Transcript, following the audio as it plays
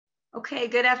Okay,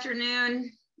 good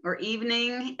afternoon or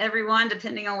evening, everyone,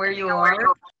 depending on where you are.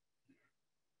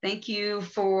 Thank you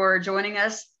for joining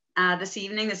us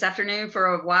this afternoon for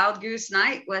a Wild Goose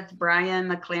night with Brian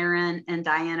McLaren and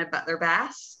Diana Butler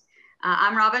Bass.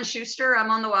 I'm Robin Schuster. I'm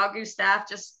on the Wild Goose staff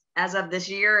just as of this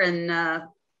year, and I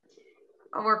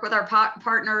work with our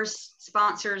partners,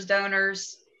 sponsors,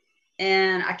 donors,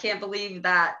 and I can't believe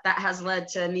that has led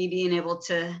to me being able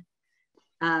to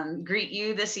greet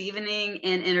you this evening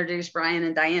and introduce Brian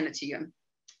and Diana to you.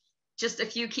 Just a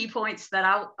few key points that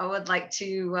I would like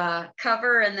to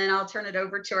cover, and then I'll turn it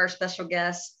over to our special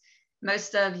guest.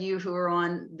 Most of you who are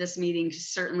on this meeting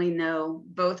certainly know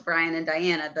both Brian and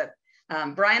Diana, but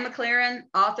Brian McLaren,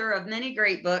 author of many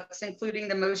great books, including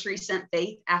the most recent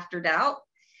Faith After Doubt,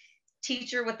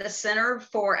 teacher with the Center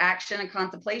for Action and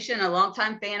Contemplation, a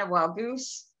longtime fan of Wild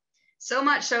Goose, so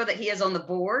much so that he is on the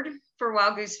board for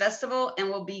Wild Goose Festival and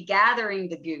will be gathering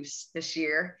the goose this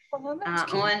year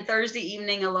on Thursday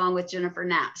evening along with Jennifer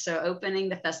Knapp, so opening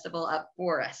the festival up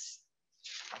for us.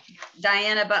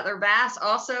 Diana Butler Bass,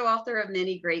 also author of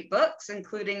many great books,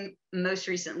 including most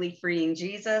recently Freeing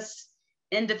Jesus,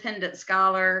 independent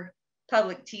scholar,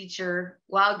 public teacher,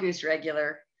 Wild Goose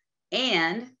regular,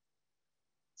 and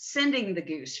sending the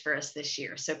goose for us this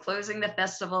year. So closing the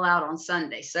festival out on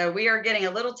Sunday. So we are getting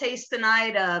a little taste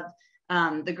tonight of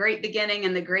the great beginning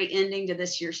and the great ending to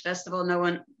this year's festival.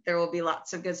 There will be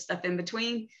lots of good stuff in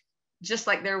between, just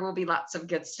like there will be lots of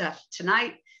good stuff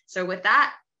tonight. So with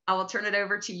that, I will turn it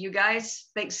over to you guys.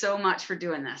 Thanks so much for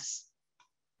doing this.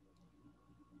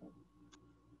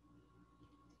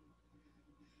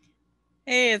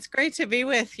 Hey, it's great to be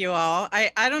with you all.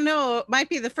 I don't know, it might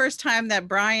be the first time that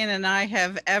Brian and I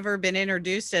have ever been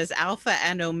introduced as Alpha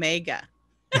and Omega.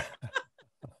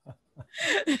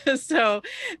 So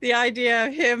the idea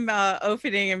of him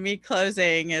opening and me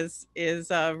closing is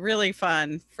really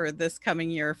fun for this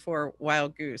coming year for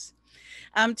Wild Goose.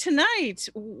 Tonight,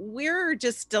 we're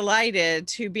just delighted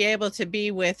to be able to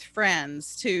be with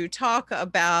friends to talk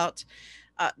about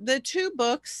the two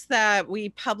books that we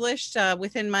published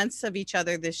within months of each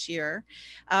other this year,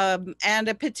 and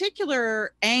a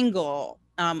particular angle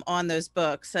on those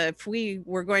books. If we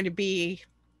were going to be,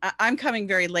 I'm coming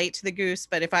very late to the Goose,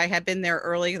 but if I had been there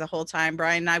early the whole time,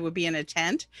 Brian and I would be in a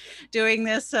tent doing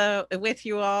this with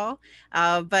you all.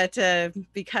 But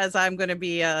because I'm going to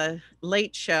be a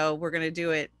late show, we're going to do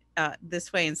it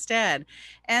this way instead.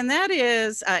 And that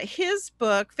is his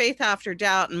book, Faith After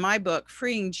Doubt, and my book,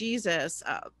 Freeing Jesus.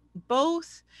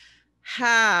 Both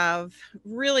have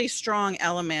really strong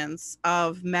elements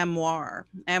of memoir,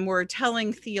 and we're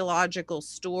telling theological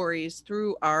stories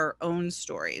through our own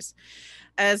stories.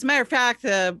 As a matter of fact,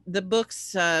 the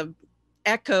books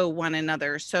echo one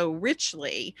another so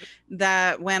richly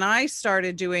that when I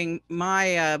started doing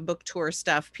my book tour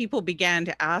stuff, people began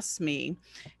to ask me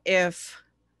if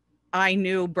I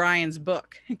knew Brian's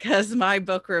book, because my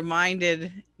book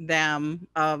reminded them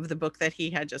of the book that he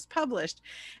had just published.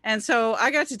 And so I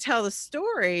got to tell the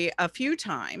story a few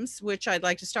times, which I'd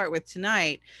like to start with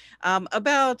tonight,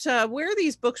 about where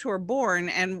these books were born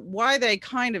and why they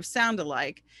kind of sound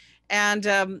alike. And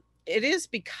it is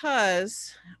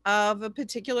because of a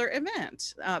particular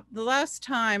event. The last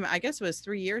time, I guess it was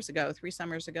 3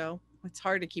 summers ago. It's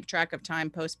hard to keep track of time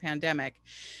post-pandemic.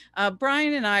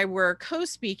 Brian and I were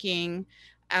co-speaking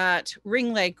at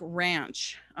Ring Lake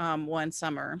Ranch one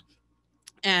summer.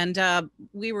 And I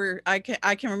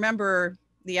can remember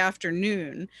the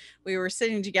afternoon. We were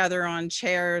sitting together on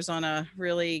chairs on a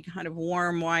really kind of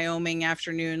warm Wyoming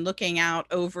afternoon, looking out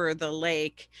over the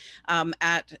lake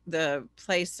at the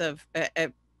place of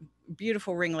a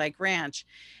beautiful Ring Lake Ranch.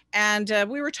 And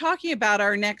we were talking about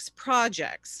our next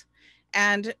projects.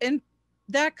 And in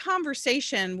that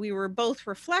conversation, we were both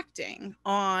reflecting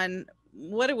on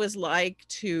what it was like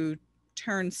to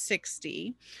turn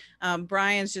 60.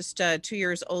 Brian's just 2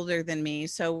 years older than me,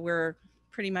 so we're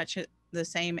pretty much the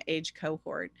same age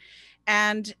cohort,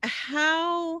 and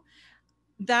how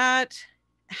that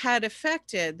had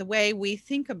affected the way we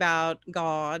think about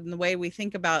God and the way we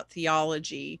think about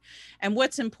theology and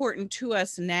what's important to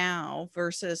us now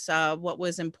versus what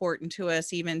was important to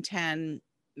us even 10,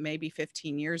 maybe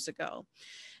 15 years ago.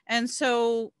 And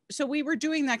so we were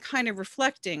doing that kind of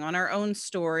reflecting on our own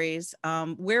stories,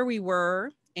 where we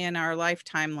were in our life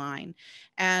timeline,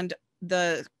 and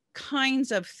the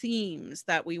kinds of themes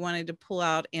that we wanted to pull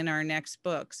out in our next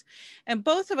books. And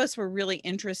both of us were really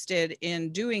interested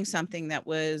in doing something that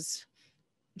was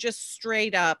just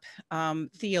straight up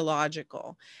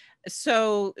theological.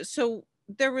 So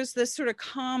there was this sort of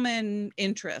common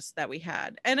interest that we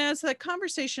had. And as the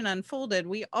conversation unfolded,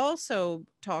 we also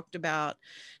talked about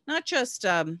not just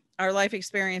our life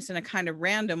experience in a kind of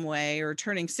random way, or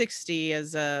turning 60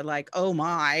 as a like, oh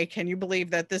my, can you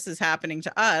believe that this is happening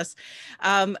to us?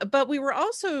 But we were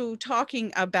also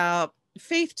talking about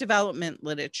faith development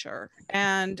literature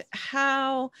and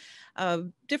how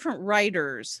different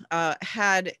writers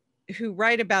had who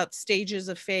write about stages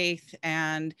of faith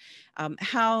and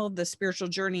how the spiritual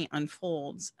journey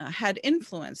unfolds had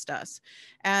influenced us.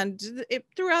 And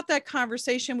throughout that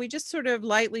conversation, we just sort of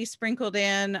lightly sprinkled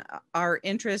in our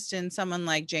interest in someone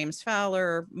like James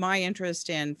Fowler, my interest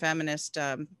in feminist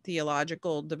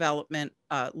theological development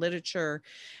literature,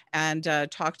 and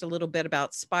talked a little bit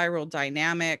about spiral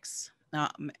dynamics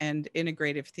and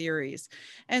integrative theories.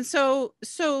 And so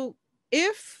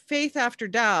if Faith After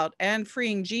Doubt and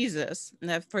Freeing Jesus,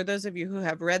 for those of you who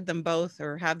have read them both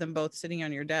or have them both sitting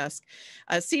on your desk,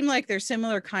 seem like they're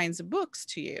similar kinds of books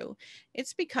to you,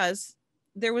 it's because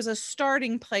there was a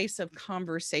starting place of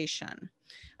conversation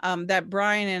that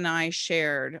Brian and I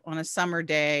shared on a summer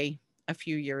day a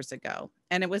few years ago.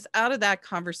 And it was out of that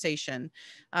conversation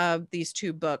these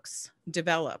two books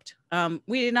developed.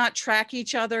 We did not track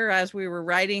each other as we were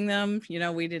writing them. You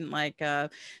know, we didn't like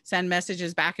send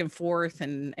messages back and forth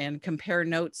and compare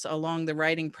notes along the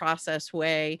writing process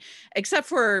way, except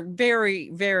for very,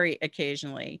 very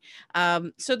occasionally.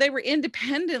 So they were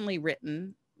independently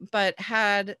written, but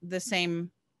had the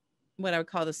same, what I would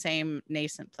call the same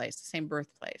nascent place, the same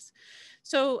birthplace.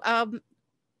 So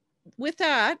with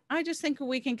that, I just think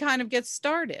we can kind of get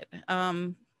started.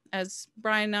 As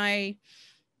Brian and I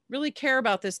really care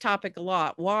about this topic a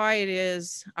lot, why it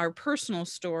is our personal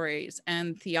stories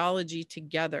and theology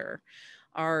together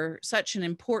are such an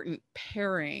important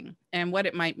pairing, and what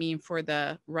it might mean for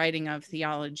the writing of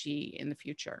theology in the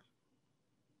future.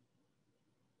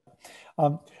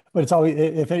 But it's always,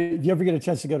 if you ever get a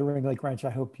chance to go to Ring Lake Ranch, I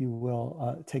hope you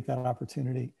will take that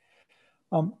opportunity.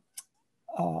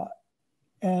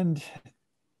 And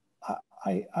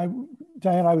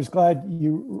Diane, I was glad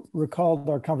you recalled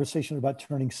our conversation about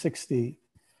turning 60.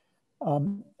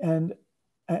 And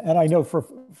I know for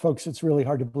folks, it's really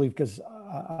hard to believe because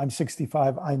I'm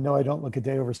 65. I know I don't look a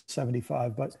day over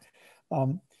 75, but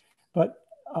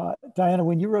Diana,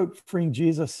 when you wrote Freeing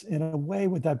Jesus, in a way,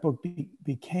 what that book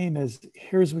became is,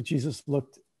 here's what Jesus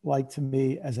looked like to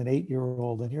me as an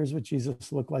 8-year-old, and here's what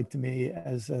Jesus looked like to me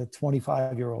as a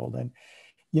 25-year-old. And,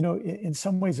 you know, in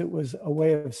some ways it was a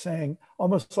way of saying,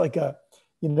 almost like there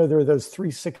are those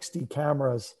 360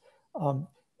 cameras.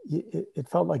 It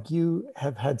felt like you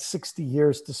have had 60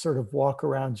 years to sort of walk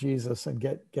around Jesus and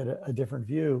get a different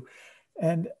view.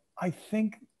 And I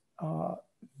think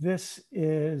this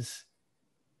is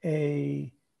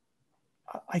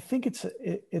I think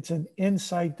it's an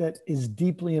insight that is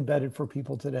deeply embedded for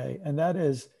people today. And that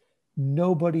is,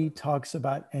 nobody talks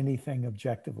about anything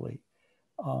objectively.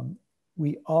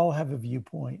 We all have a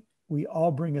viewpoint. We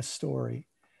all bring a story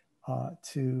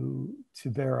to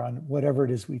bear on whatever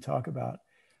it is we talk about.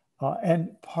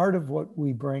 And part of what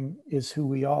we bring is who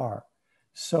we are.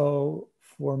 So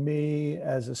for me,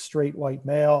 as a straight white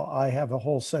male, I have a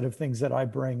whole set of things that I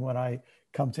bring when I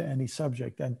come to any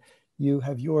subject, and you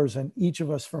have yours, and each of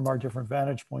us from our different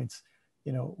vantage points,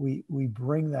 you know, we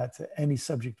bring that to any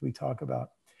subject we talk about.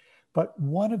 But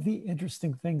one of the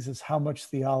interesting things is how much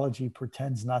theology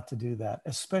pretends not to do that,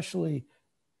 especially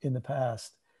in the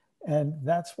past. And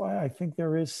that's why I think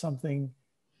there is something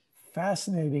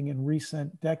fascinating in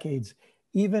recent decades,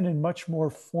 even in much more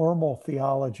formal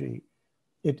theology.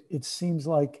 It seems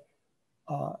like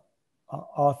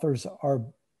authors are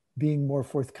being more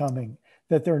forthcoming,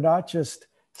 that they're not just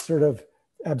sort of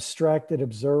abstracted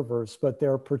observers, but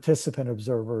they're participant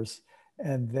observers,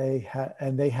 and they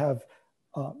have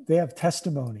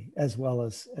testimony as well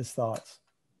as thoughts.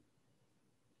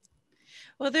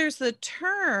 Well, there's the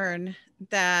turn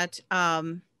that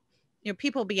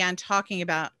people began talking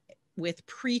about with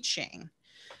preaching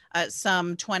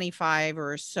some 25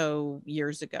 or so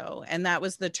years ago, and that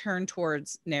was the turn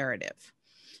towards narrative,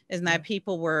 and that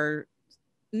people were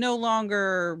no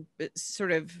longer sort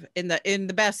of in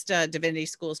the best divinity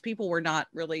schools, people were not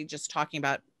really just talking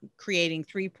about creating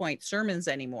 3-point sermons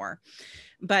anymore,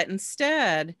 but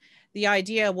instead the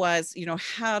idea was,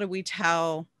 how do we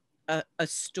tell a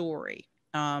story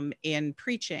in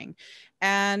preaching?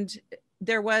 And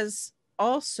there was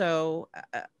also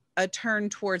a turn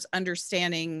towards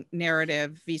understanding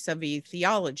narrative vis-a-vis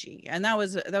theology. And that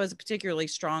was a particularly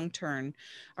strong turn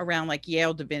around like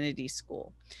Yale Divinity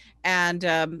School. And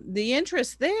the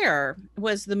interest there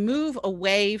was the move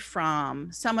away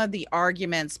from some of the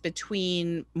arguments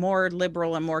between more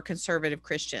liberal and more conservative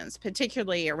Christians,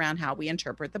 particularly around how we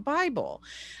interpret the Bible.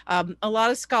 A lot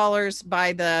of scholars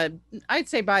I'd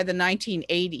say by the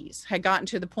 1980s had gotten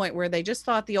to the point where they just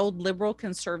thought the old liberal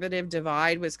conservative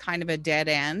divide was kind of a dead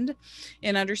end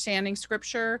in understanding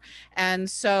scripture. And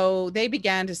so they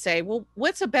began to say, well,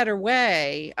 what's a better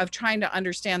way of trying to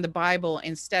understand the Bible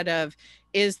instead of,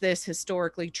 is this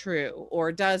historically true,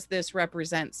 or does this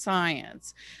represent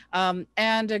science?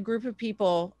 And a group of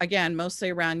people, again,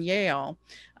 mostly around Yale,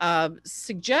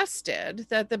 suggested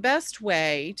that the best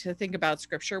way to think about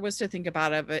scripture was to think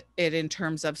about it in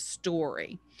terms of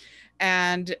story.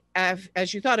 And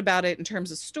as you thought about it in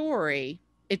terms of story,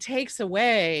 it takes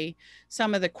away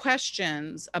some of the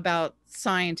questions about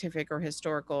scientific or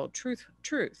historical truth.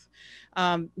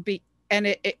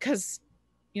 Because,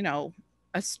 you know,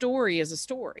 a story is a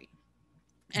story,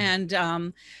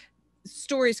 and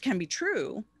stories can be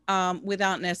true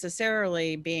without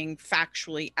necessarily being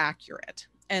factually accurate.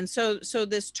 And so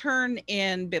this turn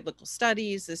in biblical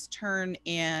studies, this turn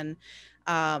in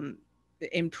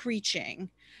preaching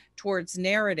towards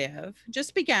narrative,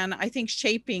 just began, I think,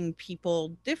 shaping people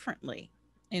differently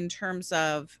in terms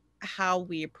of how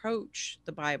we approach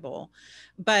the Bible.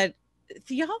 But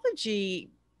theology,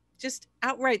 just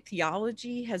outright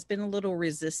theology, has been a little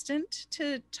resistant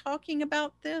to talking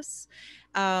about this.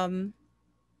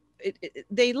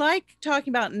 They like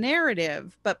talking about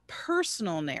narrative, but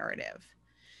personal narrative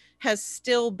has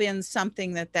still been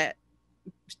something that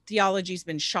theology's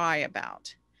been shy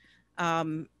about.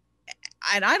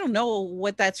 And I don't know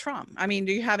what that's from. I mean,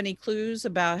 do you have any clues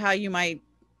about how you might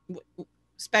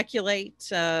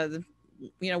speculate,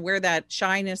 where that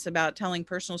shyness about telling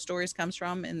personal stories comes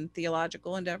from in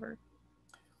theological endeavor?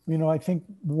 You know, I think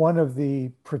one of the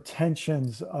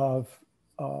pretensions of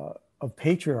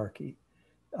patriarchy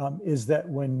is that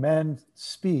when men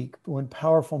speak, when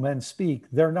powerful men speak,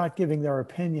 they're not giving their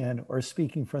opinion or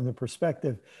speaking from the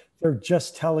perspective. They're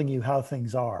just telling you how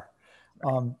things are.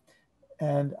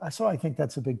 And so I think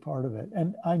that's a big part of it.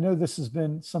 And I know this has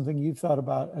been something you've thought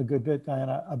about a good bit,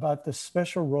 Diana, about the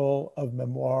special role of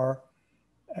memoir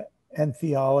and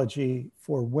theology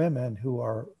for women who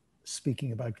are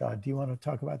speaking about God. Do you want to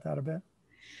talk about that a bit?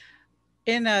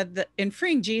 In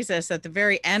Freeing Jesus, at the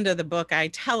very end of the book, I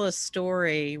tell a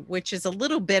story, which is a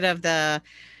little bit of the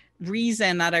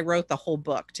reason that I wrote the whole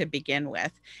book to begin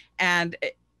with. And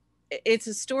it's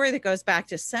a story that goes back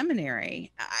to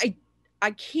seminary.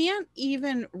 I can't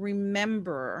even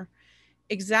remember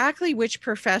exactly which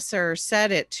professor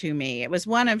said it to me. It was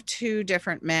one of two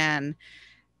different men,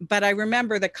 but I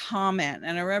remember the comment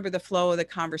and I remember the flow of the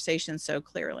conversation so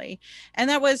clearly.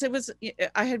 And I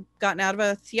had gotten out of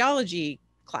a theology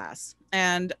class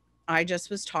and I just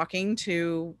was talking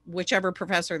to whichever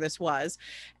professor this was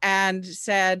and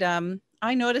said,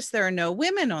 I noticed there are no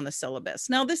women on the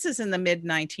syllabus. Now, this is in the mid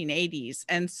 1980s.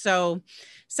 And so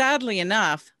sadly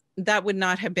enough, that would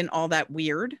not have been all that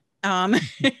weird in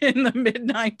the mid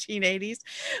 1980s.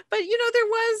 But, there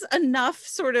was enough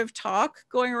sort of talk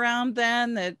going around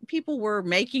then that people were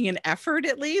making an effort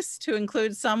at least to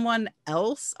include someone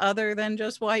else other than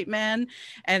just white men.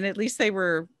 And at least they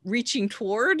were reaching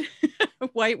toward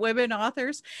white women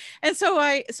authors. And so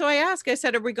I asked, I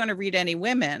said, are we going to read any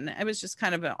women? It was just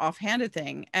kind of an offhanded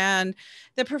thing. And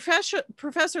the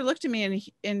professor looked at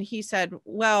me and he said,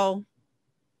 well,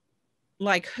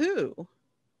 like who?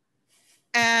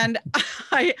 And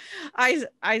I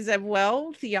said,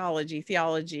 well,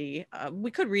 theology.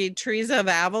 We could read Teresa of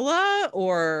Avila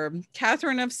or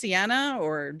Catherine of Siena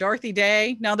or Dorothy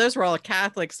Day. Now, those were all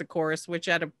Catholics, of course, which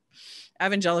at an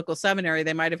evangelical seminary,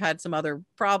 they might have had some other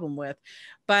problem with.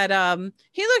 But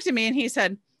he looked at me and he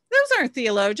said, those aren't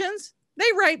theologians.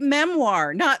 They write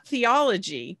memoir, not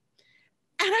theology.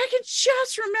 And I could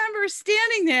just remember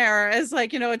standing there as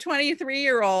like, a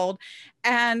 23-year-old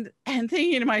and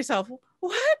thinking to myself,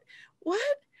 what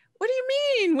do you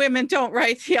mean women don't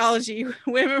write theology?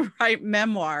 Women write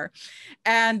memoir.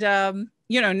 And,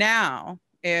 now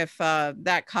if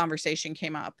that conversation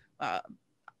came up,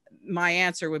 my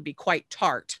answer would be quite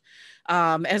tart.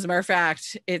 As a matter of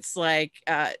fact, it's like,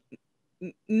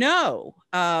 no.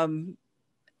 I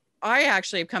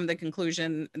actually have come to the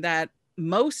conclusion that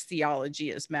most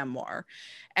theology is memoir.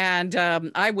 And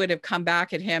I would have come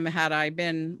back at him had I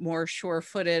been more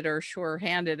sure-footed or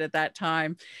sure-handed at that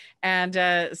time and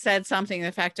said something to the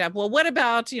effect of, well, what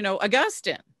about,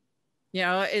 Augustine?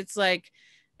 It's like,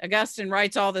 Augustine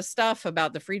writes all this stuff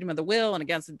about the freedom of the will and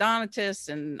against the Donatists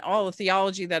and all the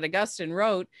theology that Augustine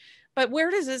wrote. But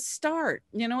where does it start?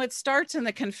 You know, it starts in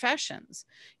the Confessions.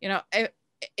 You know,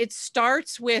 it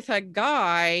starts with a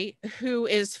guy who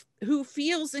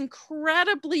feels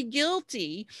incredibly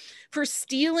guilty for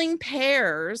stealing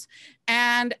pears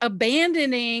and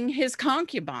abandoning his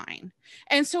concubine.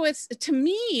 And so it's, to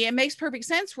me, it makes perfect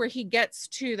sense where he gets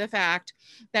to the fact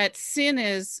that sin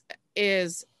is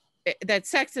that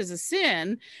sex is a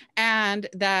sin, and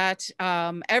that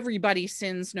everybody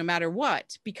sins no matter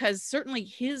what, because certainly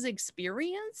his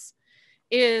experience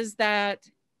is that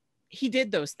he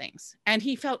did those things and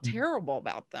he felt terrible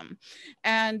about them.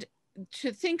 And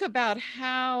to think about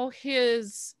how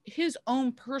his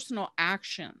own personal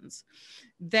actions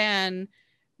then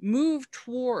moved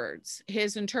towards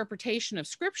his interpretation of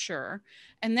scripture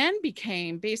and then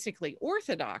became basically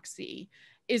orthodoxy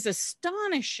is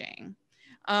astonishing.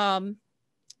 And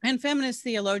feminist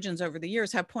theologians over the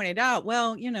years have pointed out,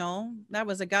 well, you know, that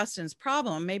was Augustine's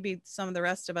problem. Maybe some of the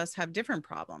rest of us have different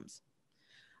problems.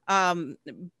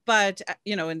 But,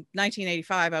 you know, in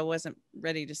 1985, I wasn't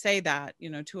ready to say that,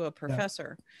 you know, to a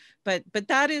professor. Yeah. But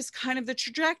that is kind of the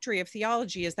trajectory of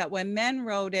theology, is that when men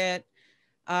wrote it,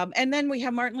 and then we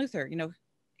have Martin Luther, you know,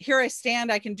 here I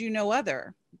stand, I can do no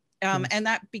other. Yes. And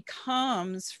that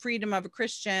becomes freedom of a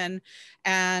Christian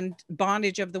and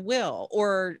bondage of the will,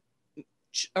 or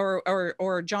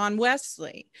John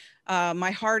Wesley,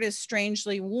 my heart is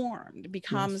strangely warmed,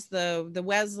 becomes yes. the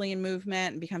Wesleyan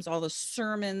movement, and becomes all the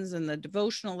sermons and the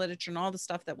devotional literature and all the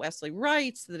stuff that Wesley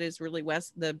writes that is really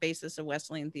the basis of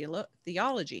Wesleyan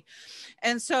theology.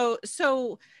 And so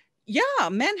yeah,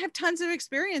 men have tons of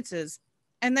experiences,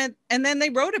 and then they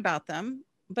wrote about them,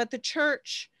 but the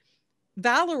church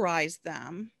valorized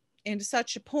them into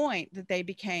such a point that they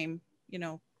became, you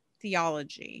know,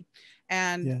 theology.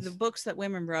 And yes. the books that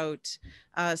women wrote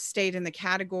stayed in the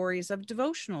categories of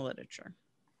devotional literature.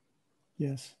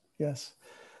 Yes, yes.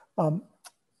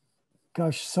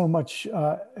 Gosh, so much.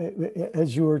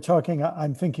 As you were talking,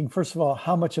 I'm thinking, first of all,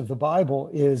 how much of the Bible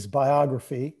is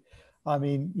biography? I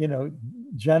mean, you know,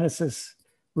 Genesis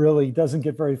really doesn't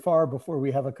get very far before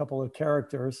we have a couple of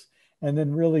characters. And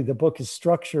then really the book is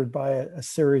structured by a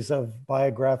series of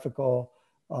biographical,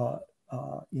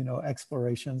 you know,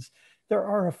 explorations. There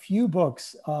are a few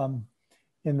books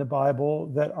in the Bible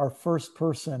that are first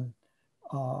person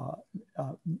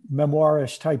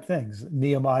memoirish type things.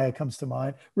 Nehemiah comes to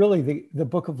mind. Really, the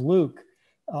book of Luke,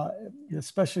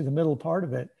 especially the middle part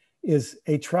of it, is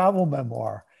a travel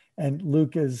memoir. And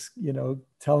Luke is, you know,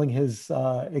 telling his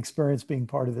experience being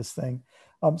part of this thing.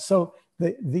 So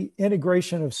the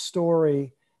integration of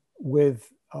story with,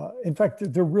 in fact,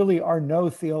 there really are no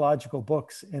theological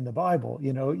books in the Bible.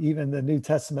 You know, even the New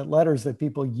Testament letters that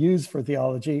people use for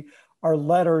theology are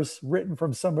letters written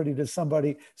from somebody to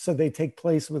somebody, so they take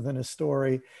place within a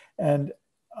story. And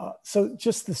so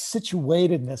just the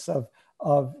situatedness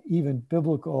of even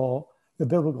the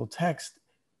biblical text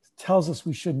tells us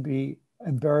we shouldn't be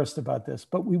embarrassed about this.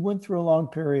 But we went through a long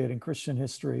period in Christian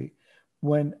history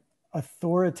when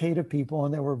authoritative people,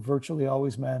 and they were virtually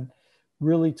always men,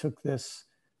 really took this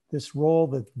role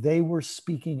that they were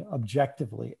speaking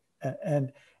objectively,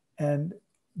 and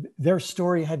their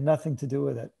story had nothing to do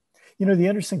with it. You know, the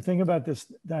interesting thing about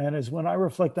this, Diana, is when I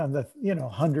reflect on the, you know,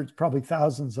 hundreds, probably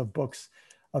thousands of books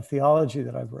of theology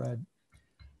that I've read,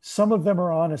 some of them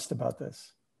are honest about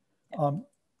this,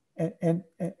 and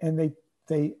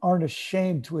they aren't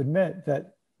ashamed to admit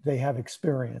that they have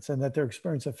experience and that their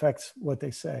experience affects what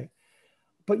they say.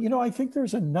 But, you know, I think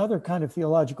there's another kind of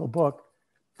theological book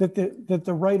that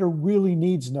the writer really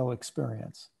needs no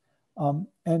experience.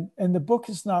 And the book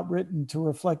is not written to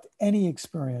reflect any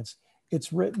experience.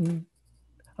 It's written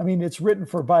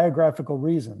for biographical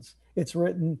reasons. It's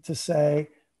written to say,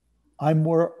 I'm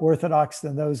more orthodox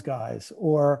than those guys,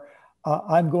 or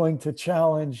I'm going to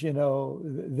challenge, you know,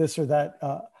 this or that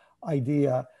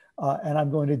idea, and I'm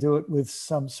going to do it with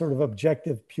some sort of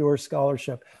objective, pure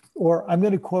scholarship. Or I'm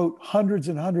going to quote hundreds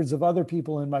and hundreds of other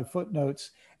people in my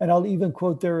footnotes, and I'll even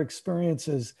quote their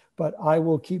experiences, but I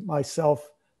will keep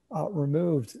myself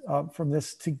removed from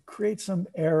this to create some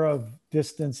air of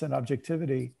distance and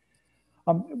objectivity.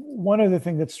 One other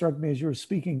thing that struck me as you were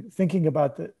speaking, thinking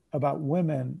about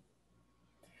women,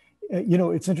 you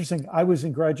know, it's interesting. I was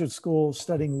in graduate school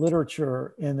studying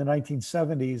literature in the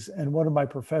 1970s, and one of my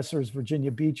professors,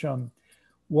 Virginia Beecham,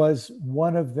 was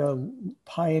one of the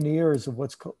pioneers of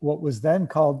what was then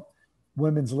called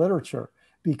women's literature,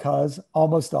 because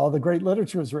almost all the great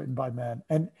literature was written by men.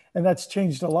 And that's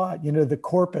changed a lot. You know, the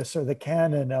corpus or the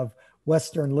canon of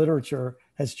Western literature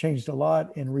has changed a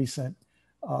lot in recent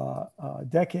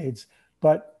decades.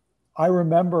 But I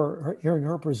remember hearing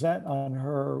her present on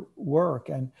her work,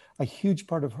 and a huge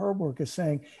part of her work is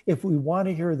saying, if we want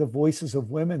to hear the voices of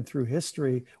women through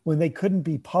history when they couldn't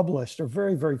be published, or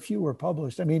very, very few were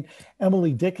published. I mean,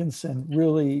 Emily Dickinson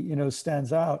really,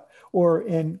 stands out. Or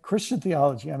in Christian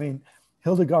theology, I mean,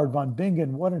 Hildegard von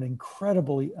Bingen, what an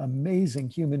incredibly amazing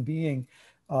human being.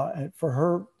 And for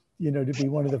her, to be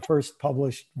one of the first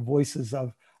published voices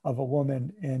of a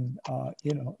woman in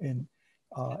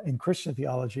Christian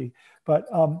theology. But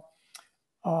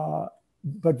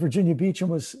Virginia Beecham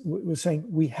was saying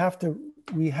we have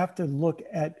to look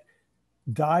at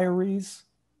diaries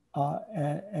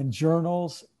and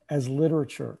journals as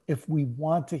literature if we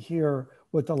want to hear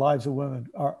what the lives of women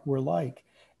were like.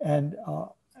 And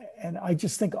I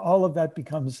just think all of that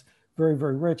becomes very,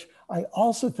 very rich. I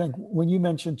also think when you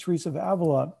mentioned Teresa of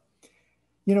Avila,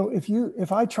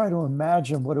 if I try to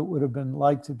imagine what it would have been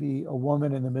like to be a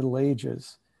woman in the Middle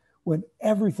Ages, when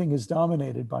everything is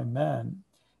dominated by men,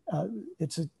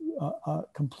 it's a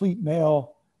complete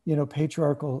male,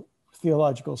 patriarchal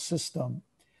theological system.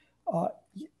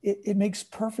 It makes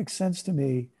perfect sense to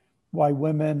me why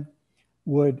women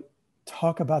would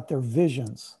talk about their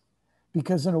visions,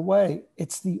 because in a way,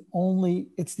 it's the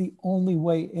only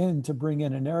way in to bring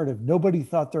in a narrative. Nobody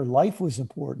thought their life was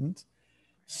important.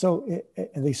 So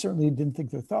and they certainly didn't think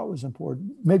their thought was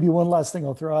important. Maybe one last thing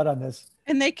I'll throw out on this.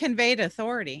 And they conveyed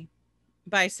authority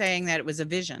by saying that it was a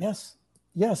vision.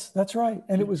 Yes, that's right.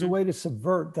 And it was a way to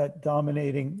subvert that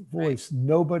dominating voice. Right.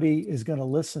 Nobody is going to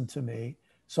listen to me.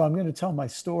 So I'm going to tell my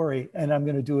story, and I'm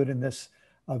going to do it in this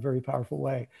very powerful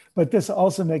way. But this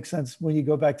also makes sense when you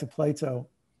go back to Plato.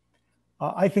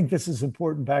 I think this is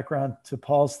important background to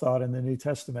Paul's thought in the New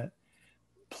Testament.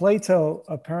 Plato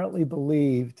apparently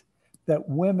believed that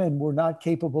women were not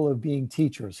capable of being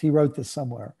teachers. He wrote this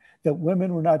somewhere, that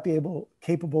women were not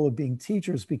capable of being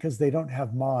teachers because they don't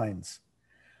have minds.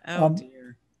 Oh,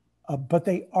 dear. But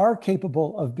they are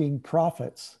capable of being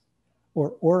prophets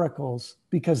or oracles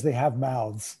because they have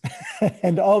mouths.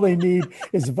 And all they need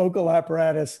is vocal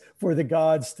apparatus for the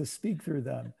gods to speak through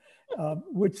them,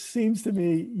 which seems to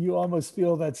me, you almost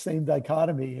feel that same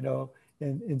dichotomy,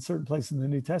 in certain places in the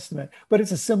New Testament. But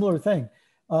it's a similar thing.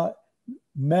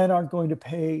 Men aren't going to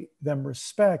pay them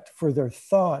respect for their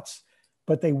thoughts,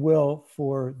 but they will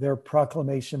for their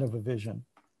proclamation of a vision.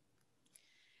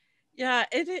 Yeah,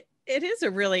 it is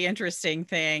a really interesting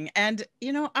thing. And,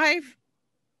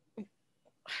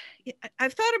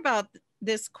 I've thought about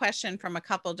this question from a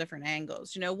couple different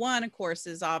angles. One, of course,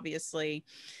 is obviously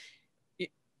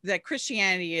that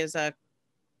Christianity is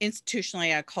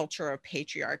institutionally a culture of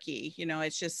patriarchy.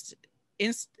 It's just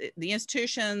the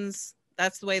institutions,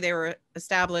 that's the way they were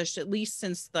established, at least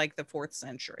since like the 4th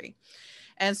century.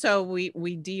 And so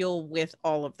we deal with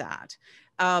all of that.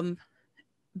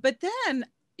 But then,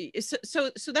 so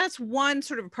that's one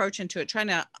sort of approach into it, trying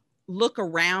to look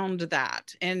around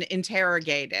that and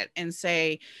interrogate it and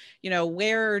say,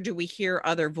 where do we hear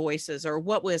other voices, or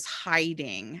what was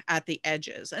hiding at the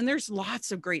edges? And there's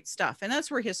lots of great stuff. And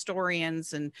that's where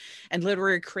historians and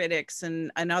literary critics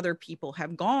and other people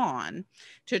have gone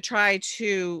to try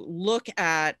to look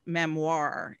at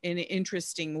memoir in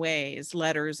interesting ways,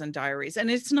 letters and diaries. And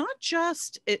it's not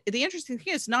just, the interesting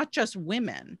thing is not just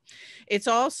women. It's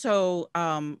also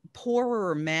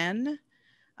poorer men,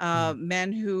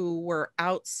 men who were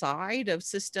outside of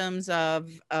systems of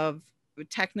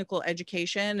technical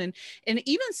education, and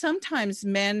even sometimes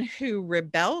men who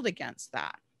rebelled against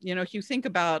that. If you think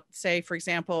about, say, for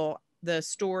example, the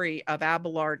story of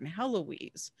Abelard and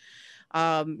Heloise,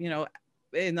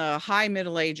 in the high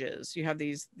Middle Ages, you have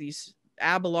these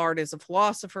Abelard is a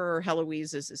philosopher,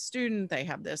 Heloise is a student. They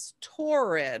have this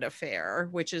torrid affair,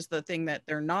 which is the thing that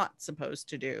they're not supposed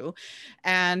to do.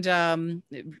 And,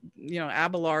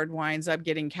 Abelard winds up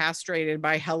getting castrated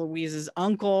by Heloise's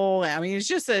uncle. I mean, it's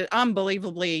just an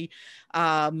unbelievably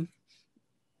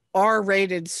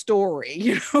R-rated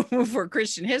story, for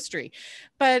Christian history.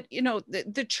 But,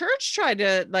 the church tried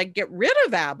to get rid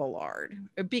of Abelard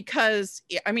because,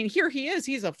 here he is,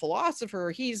 he's a philosopher.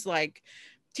 He's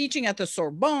teaching at the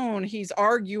Sorbonne, he's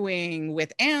arguing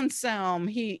with Anselm.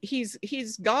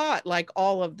 He's got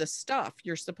all of the stuff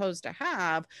you're supposed to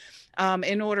have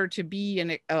in order to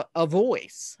be a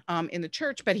voice in the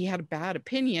church, but he had a bad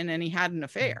opinion and he had an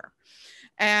affair.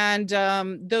 And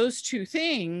those two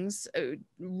things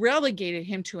relegated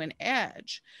him to an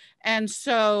edge. And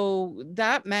so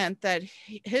that meant that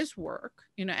his work,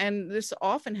 and this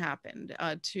often happened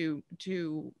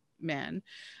to men,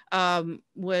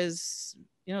 was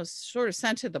sort of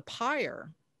sent to the pyre.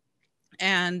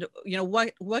 And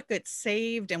what gets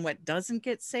saved and what doesn't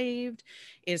get saved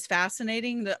is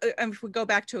fascinating. If we go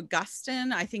back to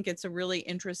Augustine, I think it's a really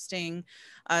interesting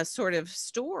sort of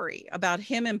story about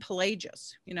him and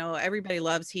Pelagius. Everybody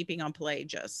loves heaping on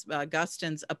Pelagius,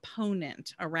 Augustine's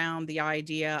opponent around the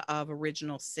idea of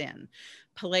original sin.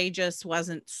 Pelagius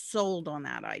wasn't sold on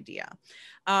that idea,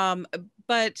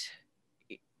 but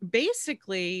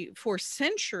basically for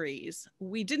centuries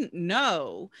we didn't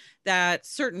know that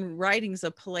certain writings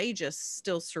of Pelagius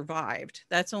still survived.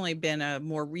 That's only been a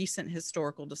more recent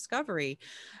historical discovery.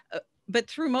 But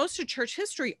through most of church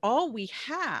history, we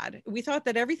thought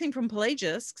that everything from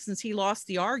Pelagius, since he lost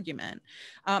the argument,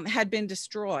 had been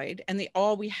destroyed, and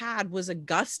all we had was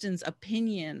Augustine's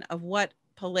opinion of what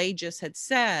Pelagius had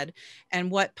said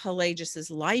and what Pelagius's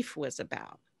life was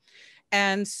about.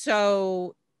 And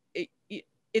so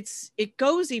it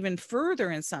goes even further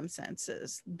in some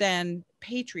senses than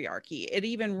patriarchy. It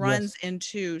even runs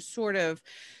into sort of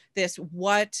this,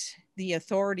 what the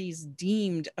authorities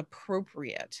deemed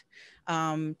appropriate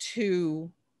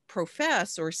to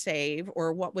profess or save,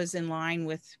 or what was in line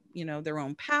with their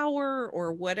own power,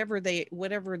 or whatever the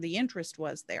interest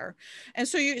was there. And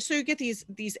so you get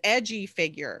these edgy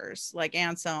figures like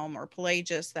Anselm or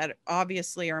Pelagius that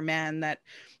obviously are men that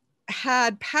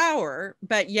had power,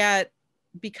 but yet,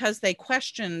 because they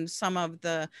questioned some of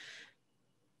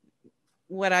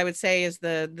what I would say is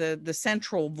the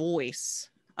central voice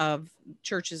of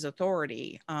church's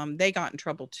authority, they got in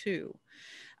trouble too.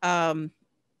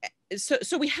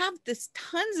 So we have this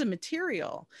tons of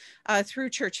material through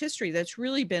church history that's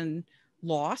really been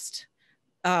lost,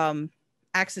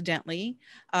 accidentally,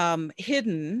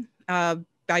 hidden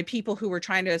by people who were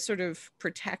trying to sort of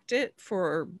protect it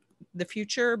for the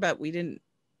future, but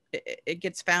it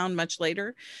gets found much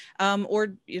later,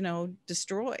 or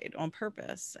destroyed on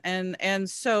purpose. And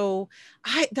so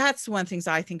that's one of the things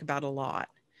I think about a lot,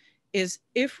 is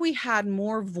if we had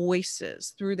more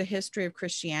voices through the history of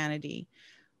Christianity,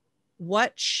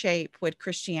 what shape would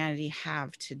Christianity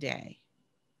have today?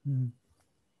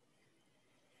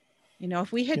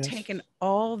 If we had taken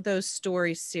all of those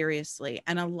stories seriously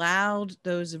and allowed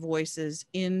those voices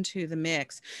into the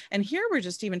mix, and here we're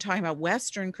just even talking about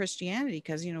Western Christianity,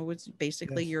 because it's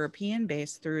basically European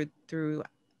based through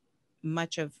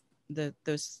much of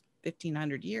those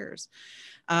 1500 years.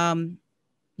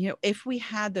 If we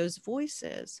had those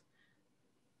voices,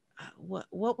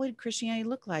 what would Christianity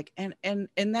look like? And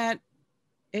that,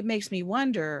 it makes me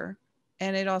wonder.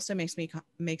 And it also makes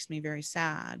me very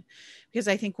sad, because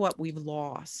I think what we've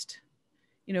lost,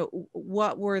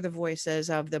 what were the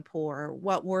voices of the poor?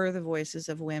 What were the voices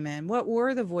of women? What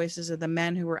were the voices of the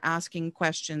men who were asking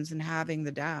questions and having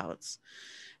the doubts?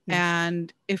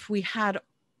 And if we had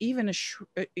even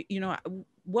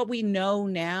what we know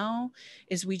now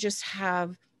is we just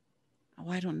have,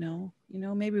 I don't know,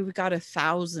 maybe we got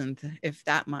 1,000th, if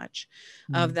that much,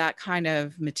 of that kind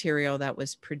of material that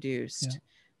was produced.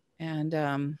 And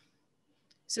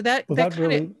so that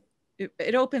kind of,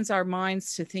 it opens our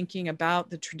minds to thinking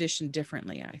about the tradition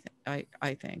differently,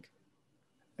 I think.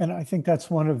 And I think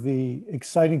that's one of the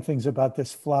exciting things about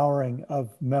this flowering of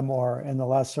memoir in the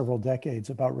last several decades,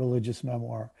 about religious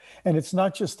memoir. And it's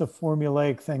not just a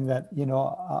formulaic thing that,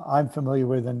 I'm familiar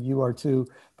with, and you are too,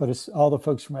 but it's all the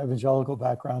folks from evangelical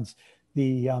backgrounds,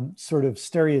 the sort of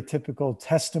stereotypical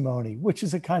testimony, which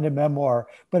is a kind of memoir,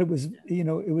 but it was,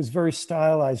 it was very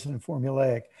stylized and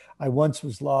formulaic. I once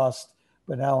was lost,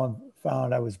 but now I'm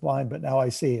found. I was blind, but now I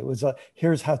see. It was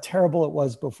here's how terrible it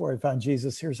was before I found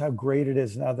Jesus. Here's how great it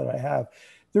is now that I have.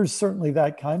 There's certainly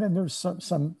that kind, and there's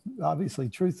some obviously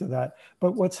truth to that.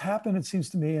 But what's happened, it seems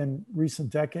to me, in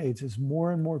recent decades is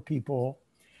more and more people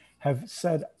have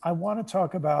said, I want to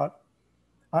talk about,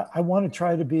 I want to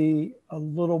try to be a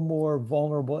little more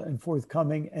vulnerable and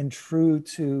forthcoming and true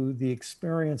to the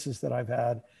experiences that I've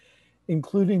had,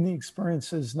 including the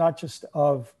experiences not just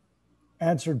of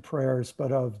answered prayers,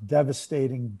 but of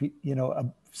devastating,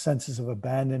 senses of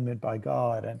abandonment by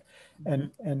God.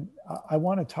 And I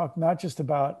want to talk not just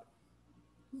about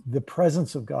the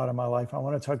presence of God in my life. I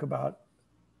want to talk about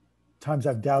times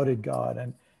I've doubted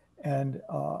God. And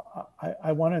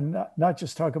I want to not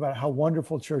just talk about how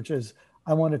wonderful church is.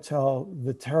 I want to tell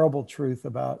the terrible truth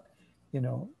about,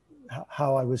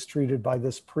 how I was treated by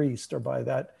this priest or by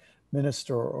that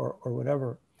minister or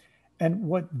whatever. And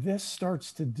what this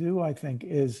starts to do, I think,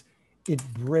 is it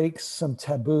breaks some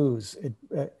taboos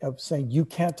of saying, you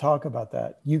can't talk about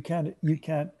that. You can't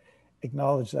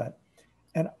acknowledge that.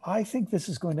 And I think this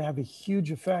is going to have a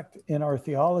huge effect in our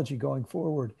theology going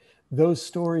forward. Those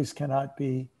stories cannot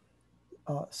be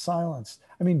silenced.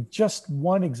 I mean, just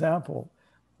one example,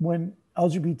 when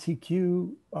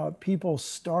LGBTQ people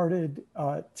started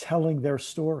telling their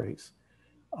stories.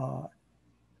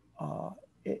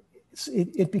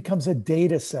 It becomes a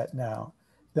data set now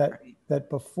that Right. that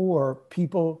before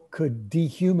people could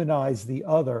dehumanize the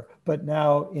other, but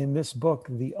now in this book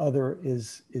the other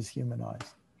is humanized.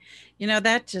 You know,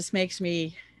 that just makes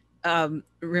me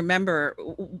remember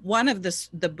one of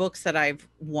the books that I've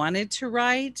wanted to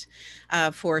write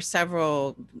for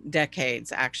several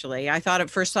decades, actually. I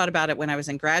first thought about it when I was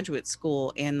in graduate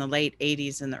school in the late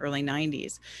 80s and the early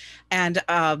 90s. And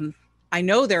I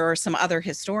know there are some other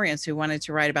historians who wanted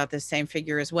to write about this same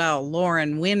figure as well,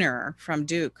 Lauren Winner from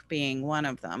Duke being one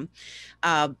of them.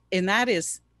 And that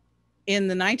is, in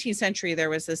the 19th century, there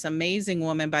was this amazing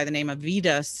woman by the name of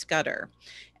Vida Scudder,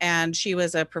 and she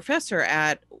was a professor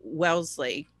at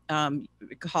Wellesley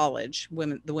College,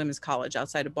 the women's college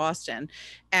outside of Boston.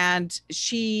 And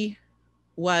she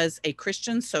was a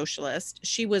Christian socialist.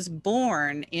 She was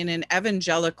born in an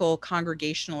evangelical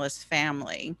Congregationalist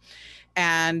family.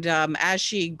 And as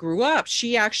she grew up,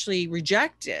 she actually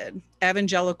rejected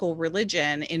evangelical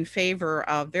religion in favor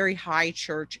of very high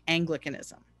church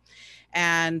Anglicanism.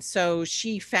 And so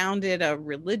she founded a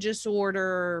religious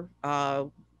order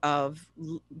of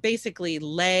basically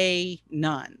lay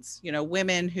nuns, you know,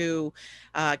 women who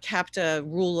kept a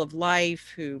rule of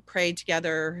life, who prayed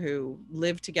together, who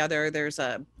lived together. There's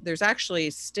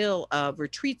actually still a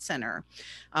retreat center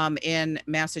in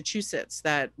Massachusetts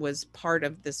that was part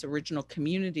of this original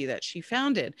community that she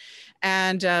founded.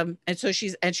 And so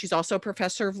she's also a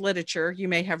professor of literature. You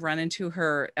may have run into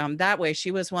her that way. She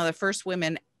was one of the first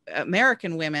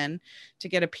American women to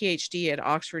get a PhD at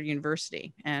Oxford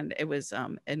University, and it was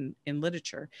in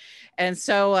literature. And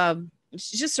so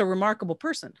she's just a remarkable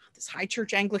person, this high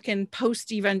church Anglican,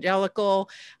 post-evangelical,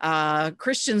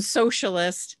 Christian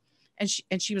socialist,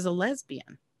 and she was a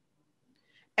lesbian.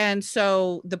 And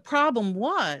so the problem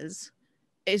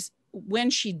is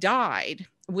when she died,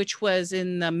 which was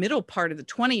in the middle part of the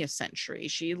 20th century,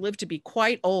 she lived to be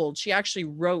quite old. She actually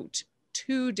wrote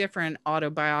 2 different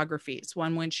autobiographies,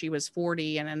 one when she was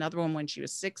 40 and another one when she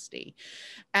was 60.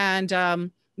 And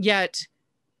yet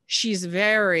she's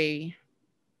very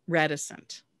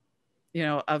reticent, you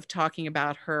know, of talking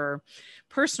about her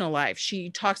personal life. She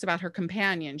talks about her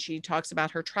companion. She talks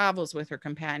about her travels with her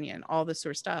companion, all this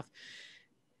sort of stuff.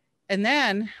 And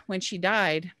then when she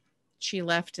died, she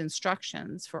left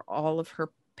instructions for all of her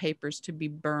papers to be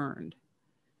burned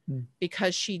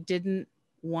because she didn't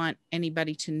want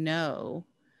anybody to know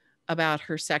about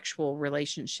her sexual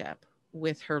relationship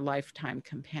with her lifetime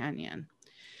companion.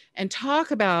 And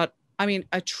talk about, I mean,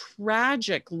 a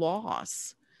tragic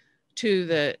loss to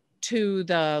the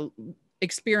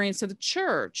experience of the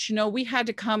church. You know, we had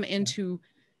to come into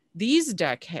these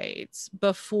decades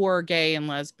before gay and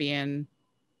lesbian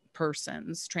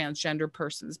persons, transgender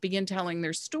persons, begin telling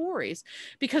their stories,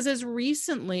 because as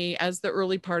recently as the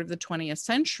early part of the 20th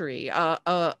century,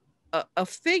 a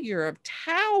figure of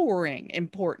towering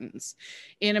importance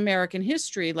in American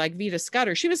history, like Vida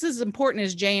Scudder. She was as important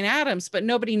as Jane Addams, but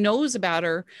nobody knows about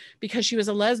her because she was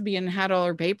a lesbian and had all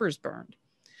her papers burned.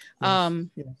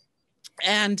 Yes.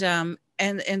 And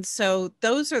so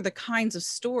those are the kinds of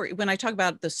story. When I talk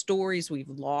about the stories we've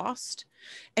lost,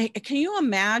 can you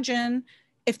imagine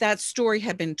if that story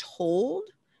had been told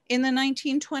in the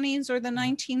 1920s or the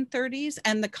 1930s,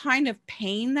 and the kind of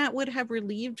pain that would have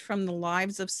relieved from the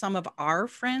lives of some of our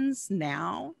friends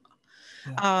now?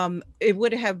 It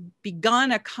would have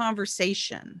begun a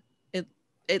conversation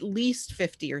at least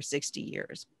 50 or 60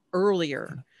 years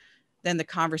earlier than the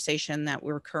conversation that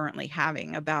we're currently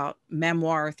having about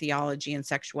memoir, theology, and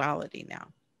sexuality now.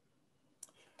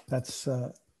 That's,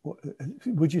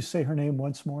 would you say her name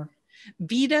once more?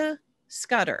 Vida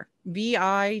Scudder,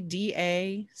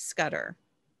 Vida Scudder,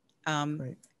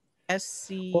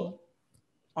 SCRUDDER,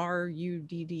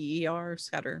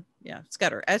 Scudder. Yeah,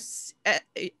 Scudder,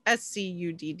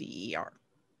 SCUDDER.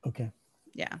 Okay.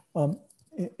 Yeah.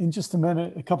 In just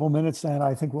a couple of minutes, then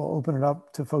I think we'll open it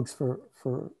up to folks for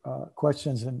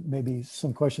questions, and maybe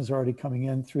some questions are already coming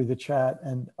in through the chat.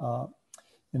 And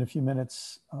in a few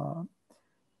minutes,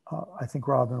 I think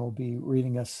Robin will be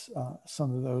reading us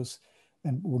some of those,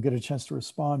 and we'll get a chance to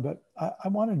respond. But I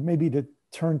wanted maybe to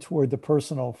turn toward the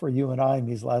personal for you and I in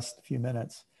these last few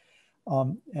minutes.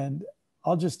 And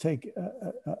I'll just take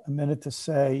a minute to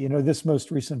say, you know, this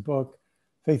most recent book,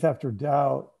 Faith After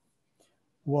Doubt,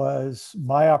 was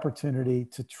my opportunity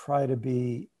to try to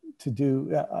do,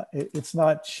 it's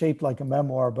not shaped like a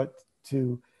memoir, but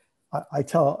I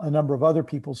tell a number of other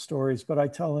people's stories, but I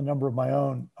tell a number of my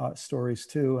own stories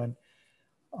too.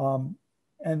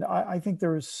 and I think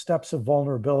there's steps of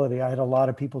vulnerability. I had a lot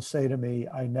of people say to me,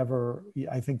 I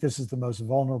think this is the most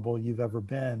vulnerable you've ever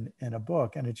been in a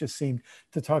book. And it just seemed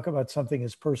to talk about something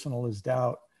as personal as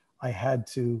doubt. I had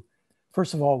to,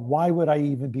 first of all, why would I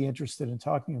even be interested in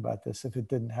talking about this if it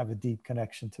didn't have a deep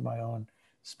connection to my own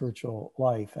spiritual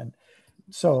life? And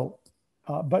so,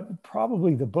 but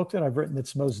probably the book that I've written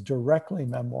that's most directly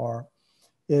memoir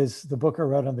is the book I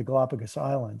wrote on the Galapagos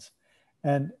Islands.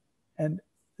 And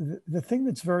the thing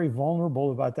that's very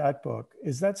vulnerable about that book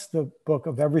is that's the book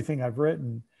of everything I've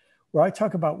written where I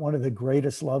talk about one of the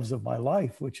greatest loves of my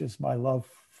life, which is my love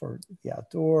for the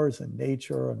outdoors and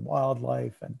nature and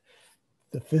wildlife and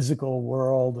the physical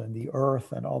world and the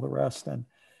earth and all the rest. And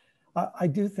I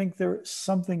do think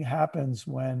something happens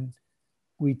when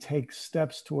we take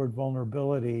steps toward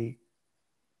vulnerability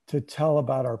to tell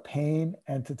about our pain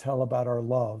and to tell about our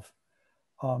love.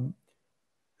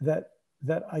 That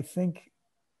I think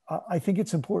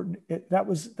it's important.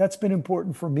 That's been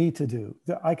important for me to do.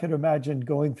 I could imagine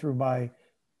going through my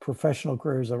professional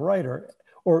career as a writer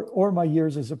or my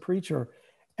years as a preacher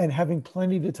and having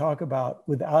plenty to talk about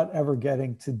without ever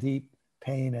getting to deep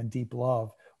pain and deep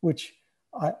love, which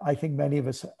I think many of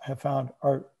us have found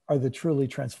are the truly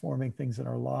transforming things in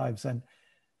our lives. And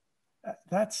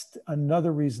that's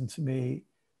another reason to me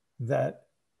that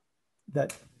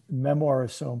memoir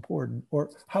is so important, or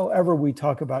however we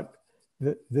talk about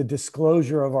the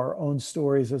disclosure of our own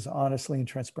stories as honestly and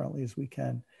transparently as we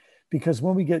can. Because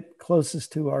when we get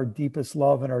closest to our deepest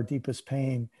love and our deepest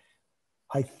pain,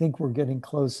 I think we're getting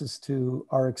closest to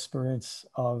our experience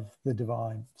of the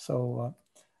divine. So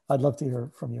I'd love to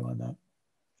hear from you on that.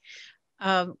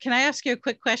 Can I ask you a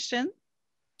quick question?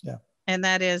 Yeah. And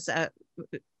that is,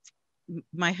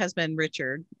 my husband,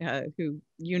 Richard, who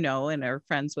you know and are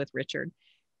friends with Richard,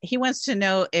 he wants to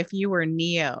know if you were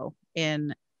Neo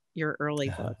in your early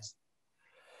books.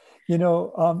 You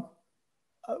know,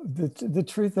 the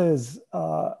truth is,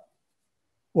 a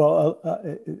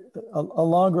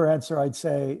longer answer, I'd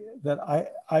say that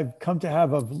I've come to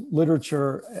have of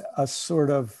literature a sort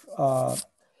of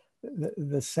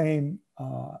the same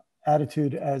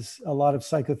attitude as a lot of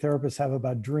psychotherapists have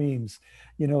about dreams.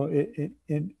 You know,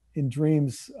 in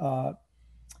dreams, many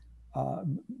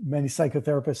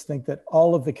psychotherapists think that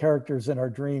all of the characters in our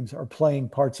dreams are playing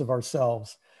parts of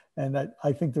ourselves. And that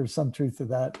I think there's some truth to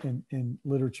that in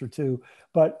literature too.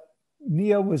 But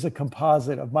Neo was a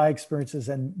composite of my experiences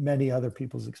and many other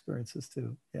people's experiences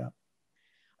too. Yeah.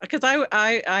 Because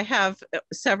I have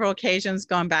several occasions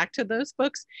gone back to those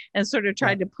books and sort of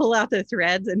tried to pull out the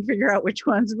threads and figure out which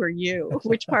ones were you,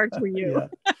 which parts were you.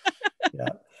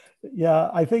 Yeah.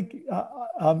 I think,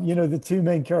 you know, the two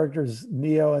main characters,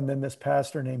 Neo and then this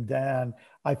pastor named Dan,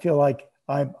 I feel like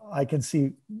I can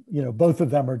see, you know, both of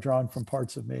them are drawn from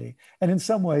parts of me. And in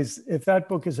some ways, if that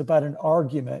book is about an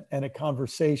argument and a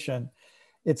conversation,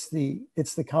 it's the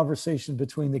conversation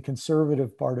between the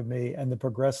conservative part of me and the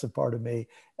progressive part of me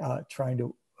trying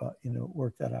to, you know,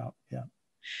 work that out. Yeah.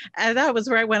 And that was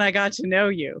right when I got to know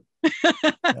you,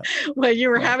 when you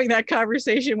were having that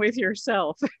conversation with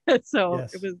yourself. So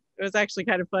it was actually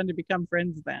kind of fun to become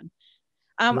friends then.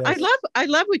 I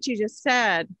love what you just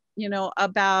said, you know,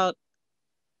 about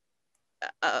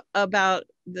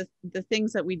the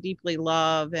things that we deeply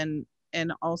love and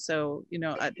also, you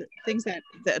know, the things that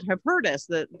have hurt us,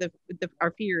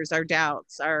 our fears, our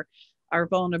doubts, our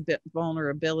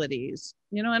vulnerabilities,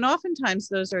 you know, and oftentimes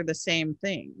those are the same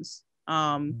things,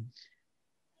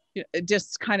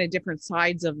 just kind of different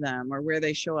sides of them or where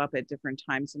they show up at different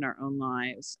times in our own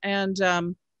lives. And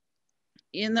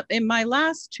in my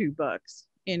last two books,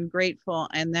 in Grateful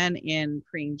and then in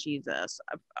Praying Jesus,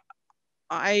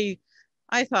 I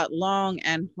thought long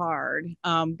and hard,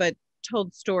 but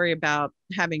told story about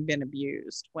having been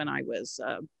abused when I was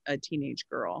a teenage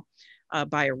girl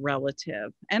by a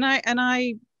relative. And I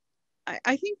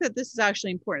think that this is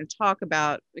actually important to talk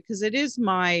about because it is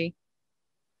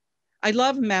I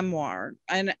love memoir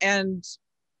and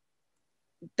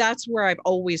that's where I've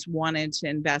always wanted to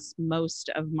invest most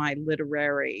of my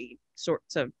literary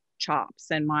sorts of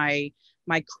chops and my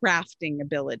crafting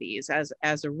abilities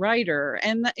as a writer.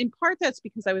 And in part, that's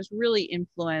because I was really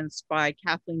influenced by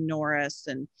Kathleen Norris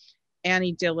and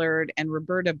Annie Dillard and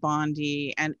Roberta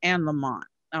Bondi and Anne Lamott,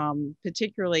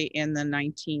 particularly in the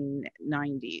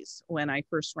 1990s when I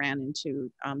first ran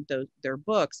into their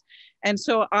books. And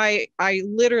so I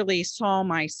literally saw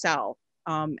myself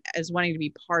as wanting to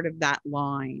be part of that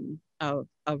line of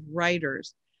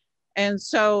writers. And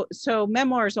so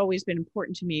memoir has always been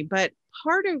important to me, but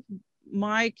part of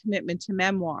my commitment to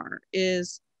memoir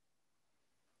is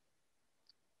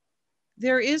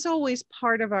there is always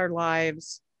part of our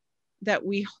lives that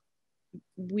we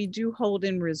do hold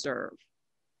in reserve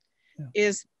Yeah.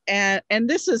 is, and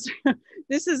this is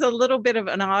this is a little bit of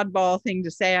an oddball thing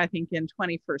to say, I think, in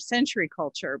 21st century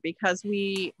culture, because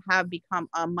we have become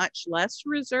a much less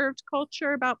reserved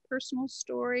culture about personal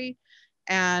story.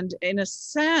 And in a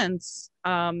sense,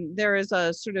 there is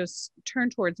a sort of turn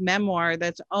towards memoir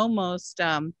that's almost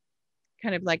kind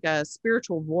of like a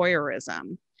spiritual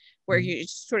voyeurism, where you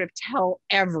sort of tell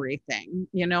everything,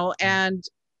 you know, and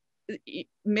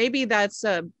maybe that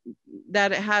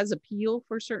it has appeal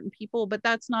for certain people, but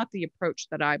that's not the approach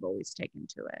that I've always taken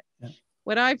to it.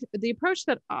 Yeah. The approach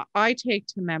that I take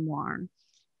to memoir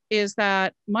is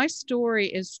that my story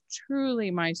is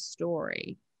truly my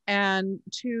story, and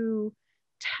to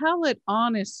tell it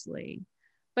honestly,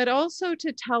 but also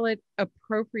to tell it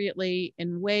appropriately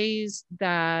in ways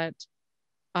that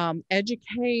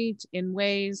educate, in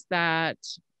ways that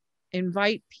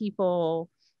invite people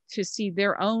to see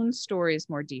their own stories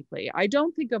more deeply. I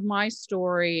don't think of my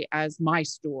story as my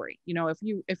story. You know, if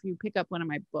you pick up one of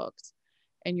my books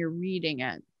and you're reading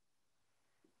it,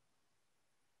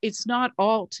 it's not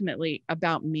ultimately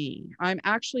about me. I'm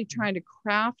actually trying to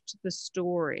craft the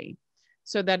story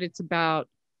so that it's about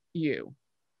you,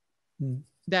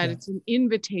 that it's an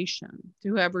invitation to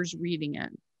whoever's reading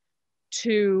it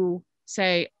to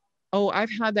say, oh,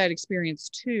 I've had that experience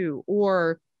too,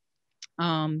 or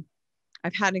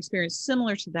I've had an experience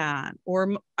similar to that,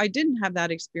 or I didn't have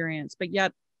that experience, but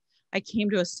yet I came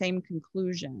to a same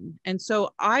conclusion. And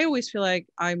so I always feel like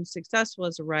I'm successful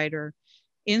as a writer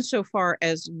insofar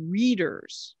as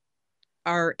readers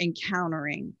are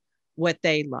encountering what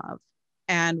they love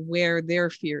and where their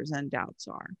fears and doubts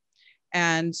are.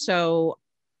 And so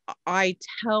I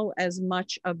tell as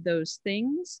much of those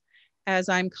things as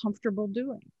I'm comfortable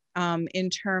doing, in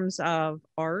terms of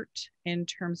art, in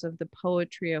terms of the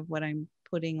poetry of what I'm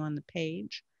putting on the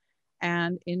page,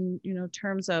 and in, you know,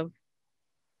 terms of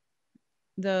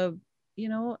the, you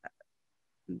know,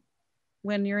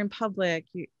 when you're in public,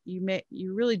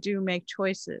 you really do make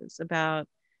choices about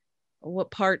what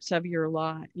parts of your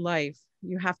life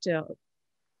you have to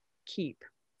keep,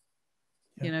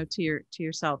 you know, to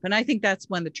yourself. And I think that's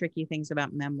one of the tricky things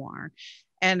about memoir.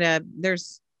 And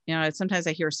there's, you know, sometimes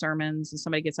I hear sermons and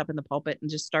somebody gets up in the pulpit and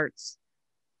just starts,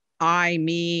 I,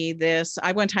 me, this.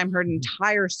 I one time heard an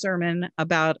entire sermon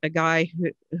about a guy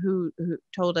who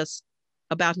told us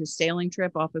about his sailing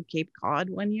trip off of Cape Cod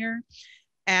one year.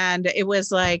 And it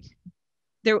was like,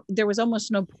 there was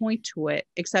almost no point to it,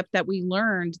 except that we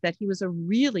learned that he was a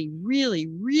really, really,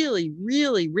 really,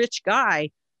 really rich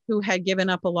guy who had given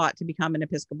up a lot to become an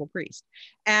Episcopal priest.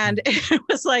 And it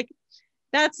was like,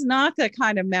 that's not the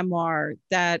kind of memoir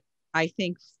that I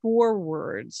think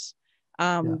forwards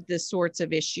the sorts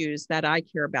of issues that I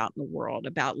care about in the world,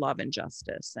 about love and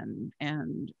justice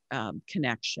and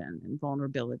connection and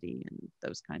vulnerability and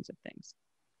those kinds of things.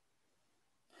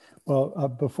 Well,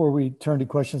 before we turn to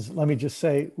questions, let me just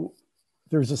say,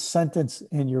 there's a sentence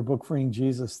in your book, Freeing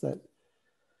Jesus, that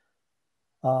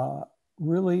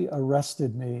really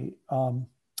arrested me.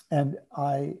 And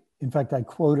in fact, I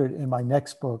quote it in my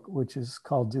next book, which is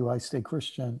called Do I Stay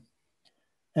Christian?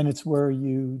 And it's where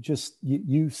you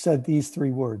said these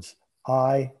three words: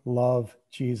 I love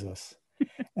Jesus.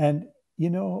 And,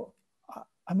 you know,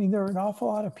 I mean, there are an awful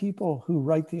lot of people who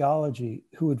write theology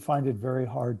who would find it very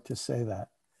hard to say that.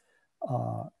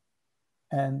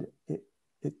 And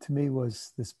it to me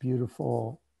was this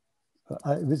beautiful,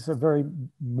 it was a very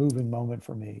moving moment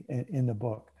for me in the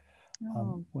book,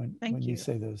 when you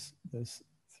say those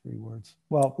three words.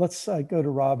 Well, let's go to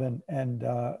Robin. And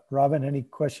Robin, any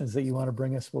questions that you want to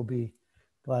bring us, we'll be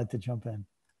glad to jump in.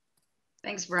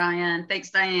 Thanks, Brian.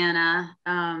 Thanks, Diana.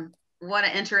 What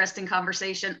an interesting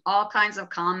conversation. All kinds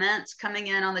of comments coming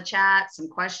in on the chat, some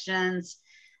questions.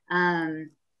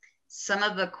 Some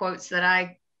of the quotes that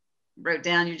I wrote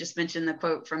down, you just mentioned the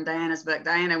quote from Diana's book.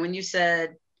 Diana, when you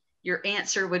said your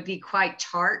answer would be quite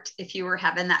tart if you were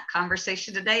having that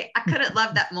conversation today, I couldn't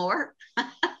love that more.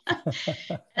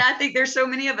 And I think there's so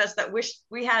many of us that wish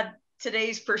we had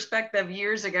today's perspective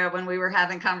years ago when we were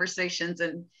having conversations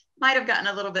and might have gotten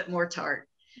a little bit more tart.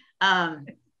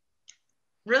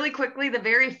 Really quickly, the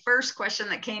very first question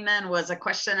that came in was a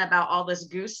question about all this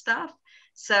Goose stuff.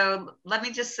 So let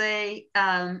me just say,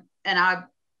 and I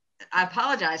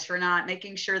apologize for not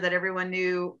making sure that everyone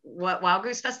knew what Wild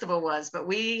Goose Festival was, but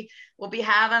we will be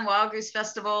having Wild Goose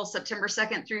Festival September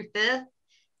 2nd through 5th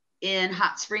in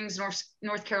Hot Springs,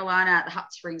 North Carolina, at the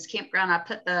Hot Springs Campground. I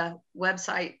put the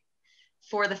website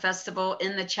for the festival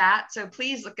in the chat, so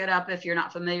please look it up if you're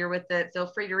not familiar with it. Feel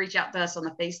free to reach out to us on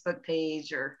the Facebook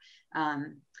page or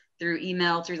through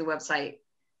email, through the website.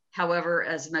 however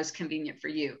is most convenient for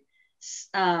you.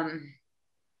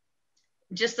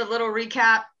 Just a little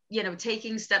recap,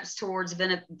 taking steps towards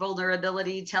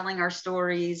vulnerability, telling our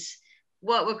stories.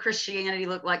 What would Christianity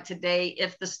look like today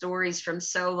if the stories from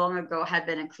so long ago had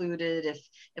been included,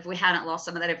 if we hadn't lost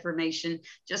some of that information?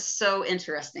 Just so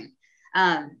interesting.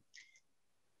 The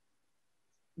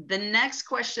next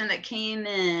question that came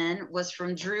in was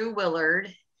from Drew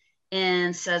Willard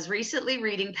and says, recently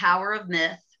reading Power of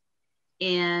Myth,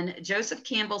 and Joseph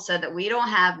Campbell said that we don't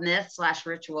have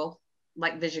myth/ritual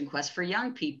like Vision Quest for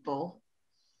young people.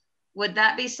 Would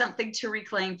that be something to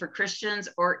reclaim for Christians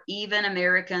or even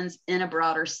Americans in a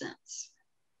broader sense?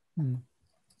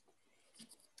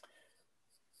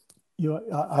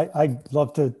 I'd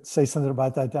love to say something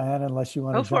about that, Diana, unless you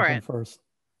want to jump in first.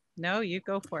 No, you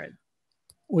go for it.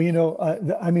 Well,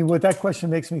 I mean, what that question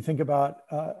makes me think about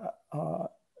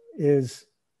is,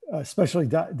 especially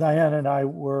Diana and I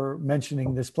were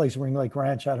mentioning this place, Ring Lake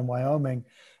Ranch out in Wyoming.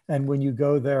 And when you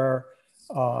go there,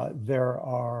 there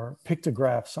are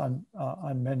pictographs on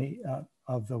many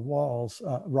of the walls,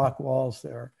 rock walls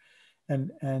there.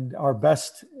 And our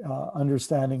best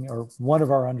understanding, or one of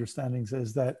our understandings,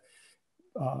 is that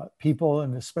people,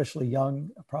 and especially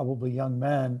probably young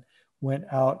men, went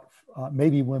out,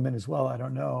 maybe women as well, I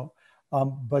don't know,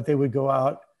 but they would go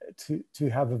out to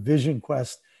have a vision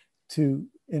quest to,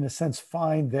 in a sense,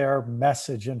 find their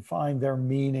message and find their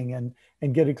meaning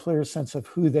and get a clear sense of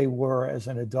who they were as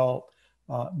an adult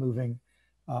moving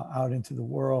out into the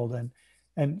world.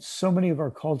 And so many of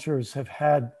our cultures have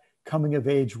had coming of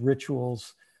age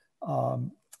rituals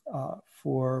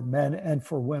for men and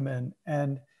for women.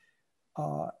 And,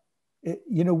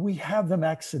 we have them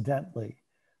accidentally.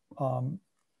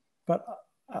 But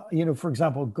for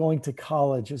example, going to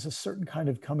college is a certain kind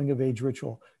of coming of age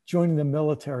ritual. Joining the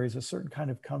military is a certain kind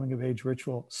of coming of age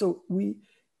ritual. So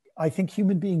I think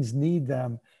human beings need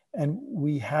them, and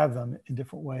we have them in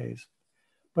different ways.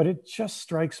 But it just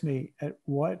strikes me at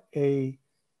what a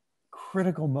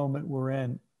critical moment we're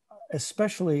in,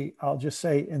 especially, I'll just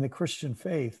say, in the Christian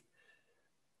faith,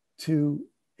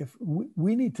 if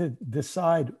we need to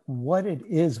decide what it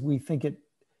is we think it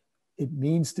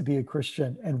means to be a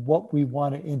Christian and what we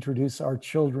want to introduce our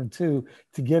children to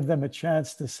give them a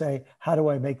chance to say, how do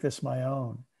I make this my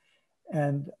own?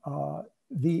 And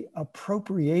the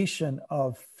appropriation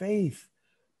of faith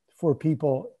for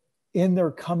people in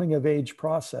their coming of age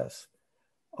process,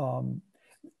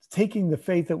 taking the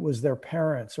faith that was their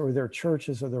parents or their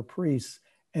churches or their priests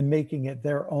and making it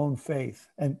their own faith.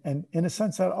 And in a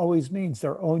sense, that always means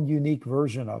their own unique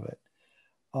version of it.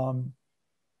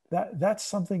 That's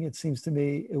something, it seems to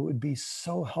me, it would be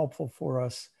so helpful for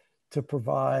us to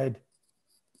provide,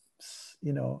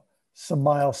 some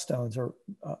milestones or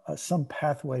some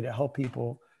pathway to help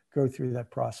people go through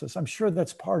that process. I'm sure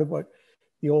that's part of what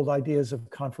the old ideas of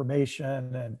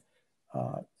confirmation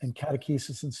and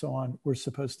catechesis and so on were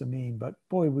supposed to mean. But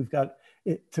boy, we've got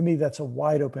it. To me, that's a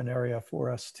wide open area for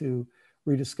us to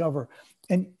rediscover.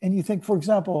 And you think, for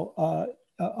example,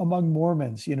 among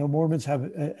Mormons, Mormons have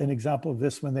an example of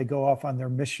this when they go off on their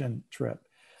mission trip.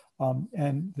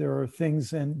 And there are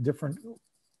things in different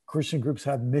Christian groups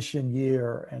have mission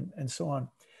year and so on.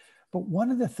 But one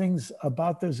of the things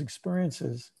about those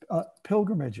experiences,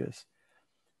 pilgrimages,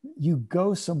 you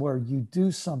go somewhere, you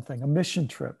do something, a mission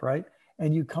trip, right?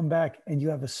 And you come back and you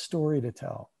have a story to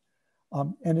tell.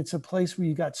 And it's a place where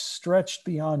you got stretched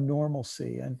beyond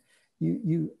normalcy and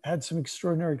you had some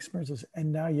extraordinary experiences,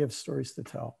 and now you have stories to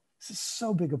tell. This is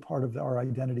so big a part of our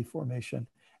identity formation.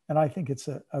 And I think it's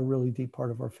a really deep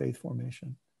part of our faith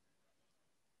formation.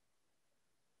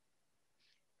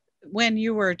 When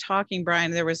you were talking,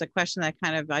 Brian, there was a question that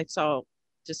I saw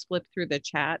just flip through the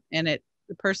chat, and the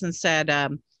person said,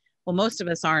 well, most of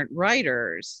us aren't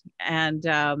writers. And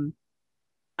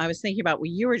I was thinking about what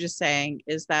you were just saying,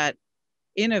 is that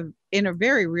in a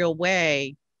very real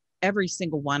way, every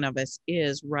single one of us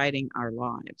is writing our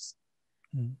lives.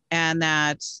 And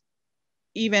that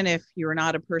even if you're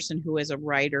not a person who is a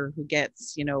writer who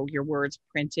gets, your words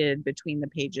printed between the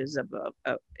pages of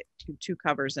two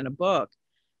covers in a book,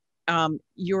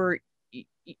 you're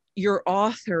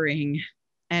authoring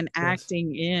and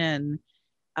acting in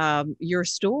your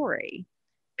story,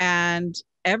 and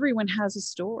everyone has a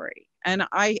story. And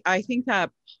I think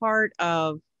that part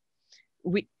of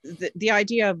the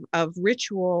idea of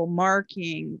ritual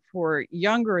marking for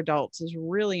younger adults is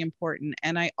really important.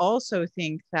 And I also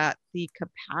think that the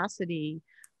capacity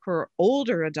for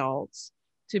older adults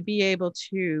to be able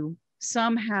to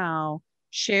somehow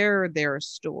share their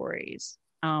stories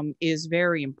is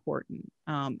very important.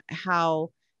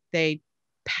 How they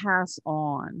pass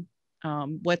on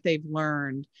what they've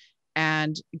learned,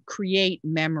 and create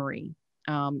memory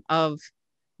of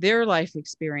their life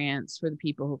experience for the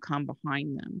people who come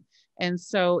behind them. And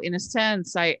so in a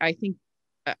sense, I think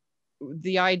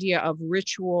the idea of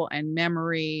ritual and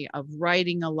memory, of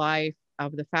writing a life,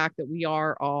 of the fact that we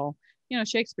are all,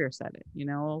 Shakespeare said it,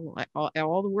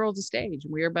 all the world's a stage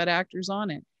and we are but actors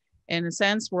on it. In a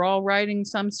sense, we're all writing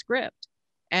some script.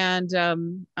 And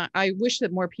I wish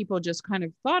that more people just kind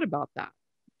of thought about that.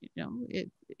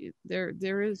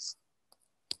 There is,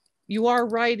 you are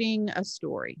writing a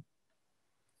story.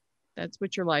 That's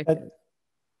what your life is.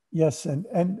 Yes, and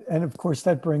of course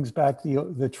that brings back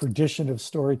the tradition of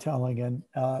storytelling. And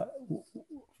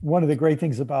one of the great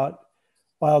things about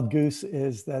Wild Goose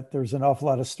is that there's an awful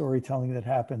lot of storytelling that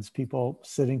happens. People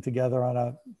sitting together on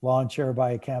a lawn chair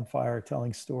by a campfire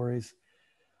telling stories.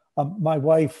 My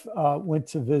wife went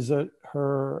to visit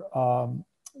her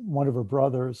one of her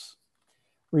brothers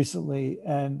recently,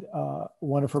 and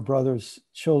one of her brother's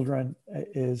children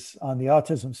is on the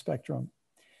autism spectrum,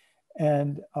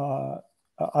 and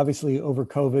obviously over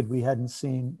COVID she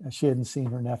hadn't seen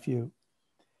her nephew,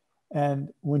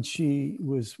 and when she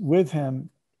was with him,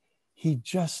 he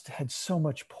just had so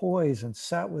much poise and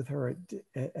sat with her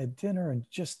at dinner, and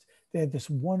just they had this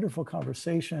wonderful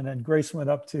conversation. And Grace went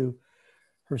up to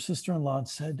her sister-in-law and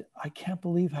said, "I can't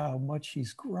believe how much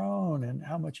he's grown and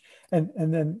how much," and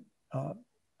then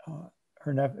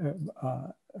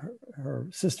her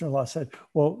sister-in-law said,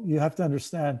 "Well, you have to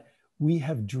understand, we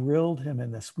have drilled him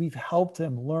in this. We've helped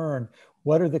him learn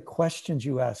what are the questions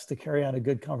you ask to carry on a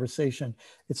good conversation.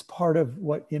 It's part of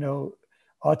what,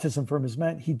 autism for him has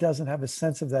meant. He doesn't have a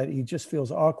sense of that. He just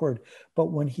feels awkward.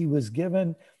 But when he was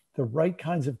given the right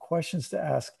kinds of questions to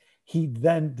ask, he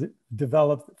then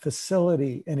developed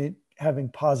facility in it, having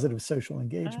positive social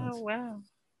engagements." Oh, wow.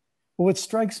 Well, what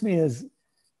strikes me is,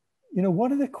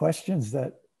 one of the questions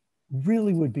that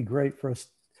really would be great for us,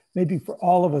 maybe for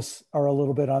all of us are a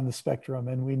little bit on the spectrum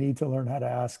and we need to learn how to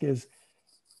ask, is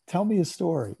tell me a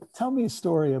story. Tell me a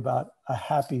story about a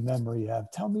happy memory you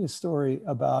have. Tell me a story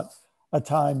about a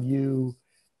time you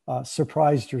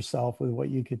surprised yourself with what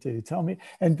you could do. Tell me,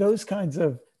 and those kinds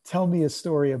of tell me a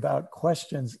story about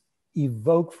questions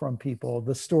evoke from people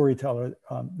the storyteller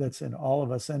that's in all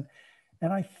of us. And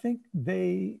I think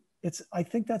I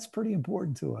think that's pretty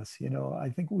important to us. I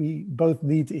think we both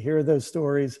need to hear those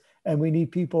stories, and we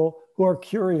need people who are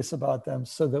curious about them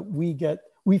so that we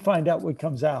find out what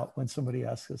comes out when somebody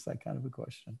asks us that kind of a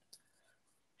question.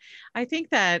 I think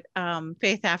that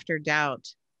Faith After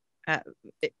Doubt,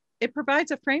 it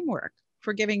provides a framework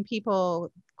for giving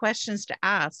people questions to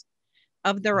ask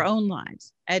of their own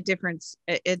lives at different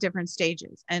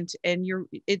stages, and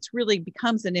it's really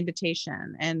becomes an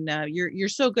invitation. And you're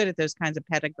so good at those kinds of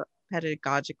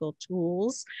pedagogical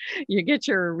tools. You get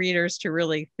your readers to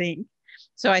really think.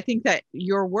 So I think that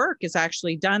your work has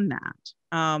actually done that.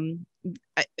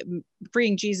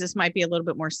 Freeing Jesus might be a little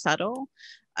bit more subtle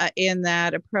in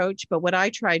that approach, but what I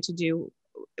tried to do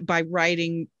by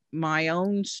writing my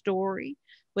own story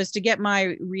was to get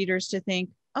my readers to think,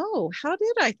 oh, how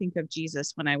did I think of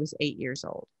Jesus when I was 8 years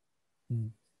old?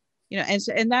 And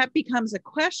that becomes a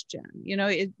question.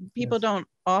 People Yes. don't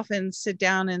often sit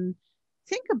down and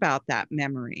think about that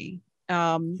memory.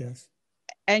 Yes.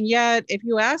 And yet, if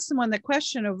you ask someone the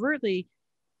question overtly,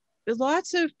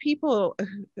 lots of people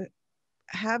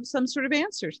have some sort of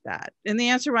answer to that. And the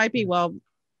answer might be, well,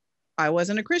 I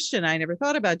wasn't a Christian. I never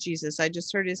thought about Jesus. I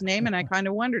just heard his name and I kind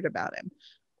of wondered about him.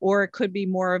 Or it could be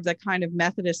more of the kind of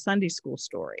Methodist Sunday school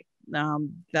story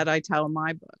that I tell in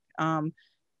my book.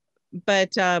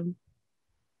 But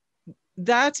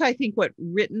that's, I think, what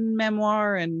written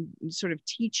memoir and sort of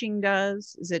teaching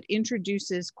does, is it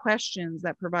introduces questions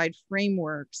that provide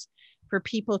frameworks for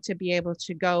people to be able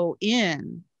to go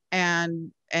in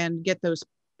and get those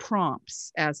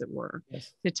prompts, as it were,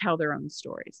 Yes. to tell their own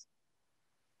stories.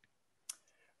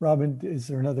 Robin, is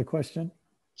there another question?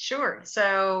 Sure.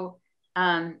 So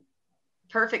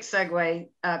perfect segue.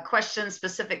 Question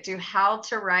specific to how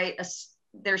to write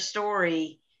their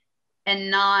story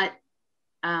and not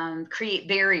create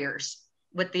barriers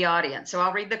with the audience. So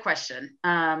I'll read the question.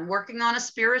 Working on a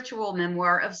spiritual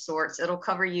memoir of sorts. It'll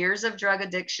cover years of drug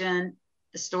addiction,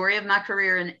 the story of my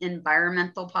career in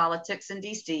environmental politics in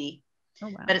DC. Oh,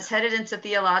 wow. But it's headed into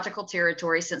theological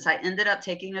territory since I ended up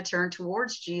taking a turn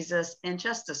towards Jesus and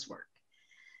justice work.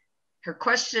 Her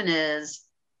question is,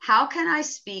 how can I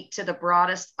speak to the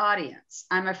broadest audience?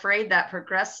 I'm afraid that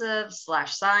progressive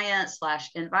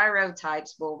 /science/enviro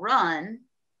types will run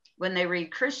when they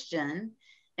read Christian,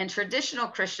 and traditional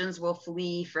Christians will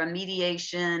flee from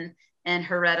mediation, and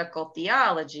heretical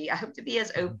theology. I hope to be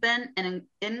as open and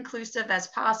inclusive as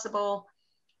possible.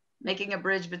 Making a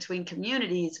bridge between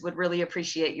communities. Would really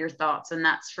appreciate your thoughts. And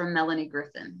that's from Melanie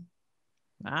Griffin.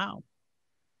 Wow.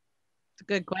 It's a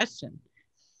good question.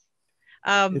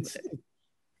 I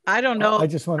don't know I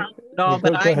just want at all,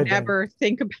 but go ahead,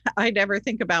 I never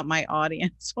think about my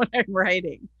audience when I'm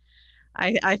writing.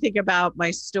 I think about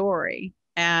my story,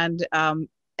 and am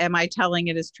I telling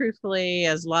it as truthfully,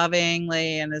 as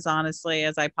lovingly, and as honestly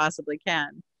as I possibly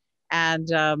can? And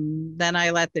then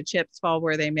I let the chips fall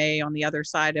where they may on the other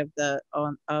side of the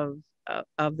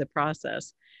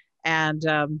process. And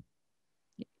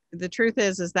the truth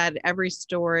is that every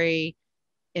story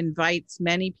invites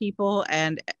many people,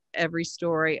 and every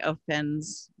story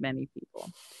offends many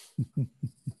people.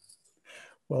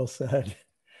 Well said.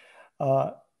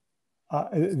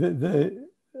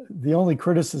 The only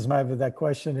criticism I have of that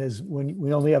question is when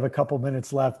we only have a couple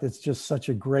minutes left, it's just such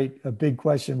a big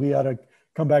question. We ought to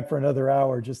come back for another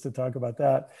hour just to talk about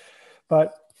that.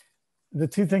 But the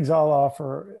two things I'll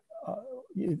offer,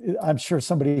 I'm sure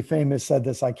somebody famous said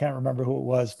this, I can't remember who it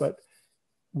was, but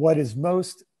what is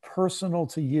most personal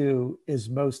to you is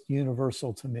most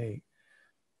universal to me.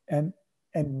 And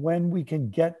when we can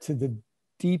get to the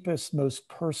deepest, most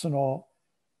personal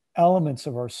elements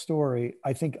of our story,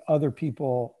 I think other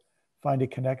people find a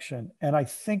connection. And I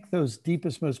think those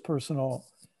deepest, most personal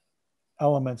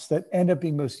elements that end up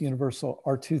being most universal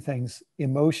are two things: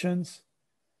 emotions.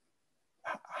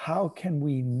 How can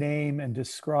we name and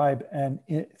describe, and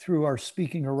through our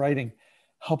speaking or writing,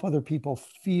 help other people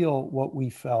feel what we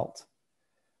felt?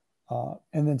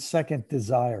 And then second,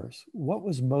 desires. What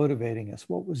was motivating us?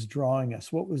 What was drawing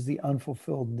us? What was the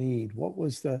unfulfilled need? What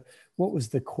was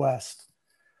the quest?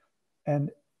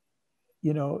 And,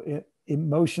 you know,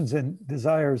 emotions and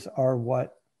desires are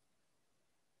what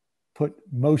put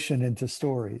motion into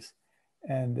stories,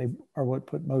 and they are what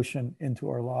put motion into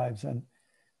our lives. And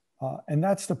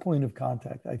that's the point of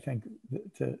contact, I think,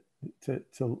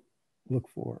 to look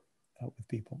for with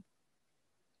people.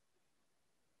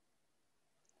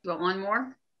 You want one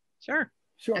more? Sure.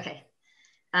 Okay.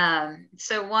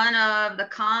 So one of the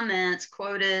comments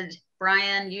quoted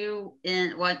Brian, you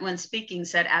when speaking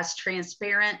said, "as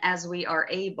transparent as we are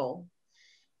able."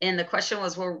 And the question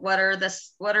was, well, what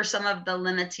are some of the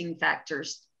limiting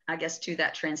factors, I guess, to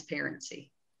that transparency?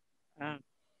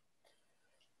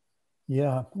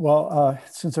 Yeah, well,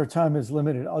 since our time is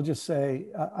limited, I'll just say,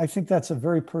 I think that's a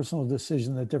very personal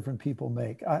decision that different people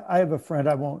make. I have a friend,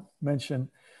 I won't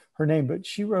mention her name, but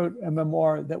she wrote a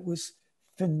memoir that was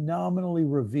phenomenally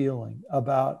revealing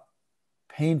about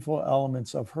painful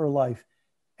elements of her life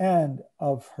and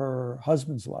of her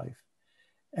husband's life.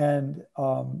 And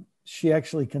she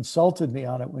actually consulted me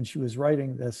on it when she was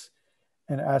writing this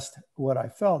and asked what I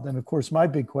felt. And of course, my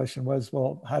big question was,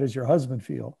 well, how does your husband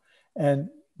feel? And,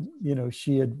 you know,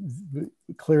 she had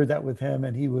cleared that with him,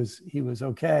 and he was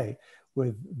okay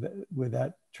with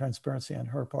that transparency on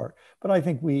her part. But I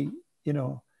think we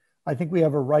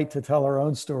have a right to tell our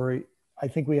own story. I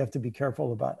think we have to be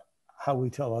careful about how we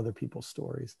tell other people's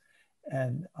stories.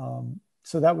 And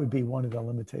so that would be one of the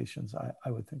limitations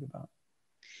I would think about.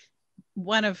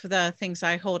 One of the things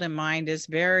I hold in mind is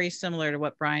very similar to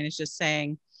what Brian is just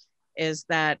saying, is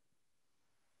that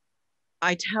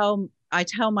I tell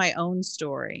my own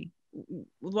story.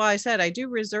 Well, I said I do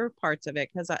reserve parts of it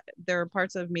because there are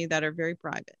parts of me that are very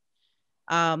private.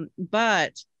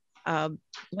 But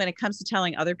when it comes to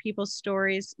telling other people's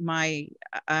stories,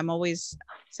 I'm always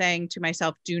saying to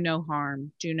myself, do no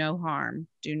harm, do no harm,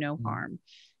 do no harm.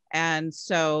 And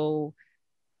so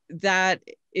that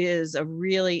is a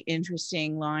really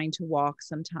interesting line to walk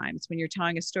sometimes when you're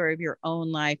telling a story of your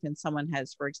own life and someone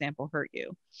has, for example, hurt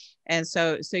you. And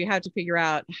so you have to figure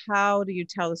out, how do you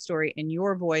tell the story in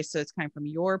your voice so it's coming from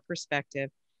your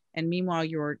perspective, and meanwhile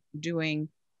you're doing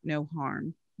no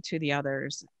harm to the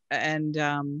others. And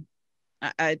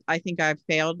I think I've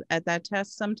failed at that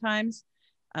test sometimes,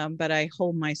 but I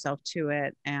hold myself to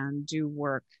it and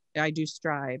I do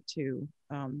strive to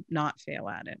not fail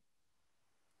at it.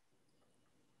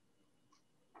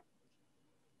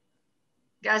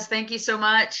 Guys, thank you so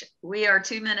much. We are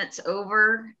 2 minutes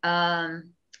over. That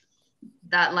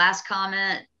last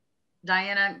comment,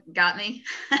 Diana, got me.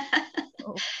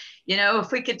 You know,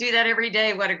 if we could do that every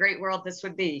day, what a great world this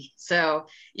would be. So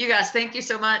you guys, thank you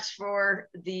so much for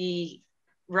the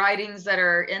writings that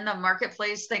are in the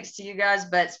marketplace. Thanks to you guys,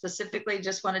 but specifically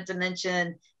just wanted to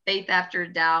mention Faith After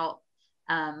Doubt,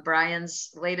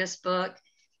 Brian's latest book,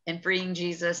 and Freeing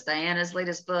Jesus, Diana's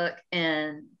latest book,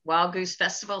 and Wild Goose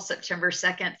Festival, September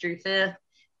 2nd through 5th.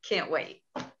 Can't wait.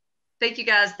 Thank you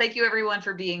guys. Thank you everyone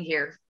for being here.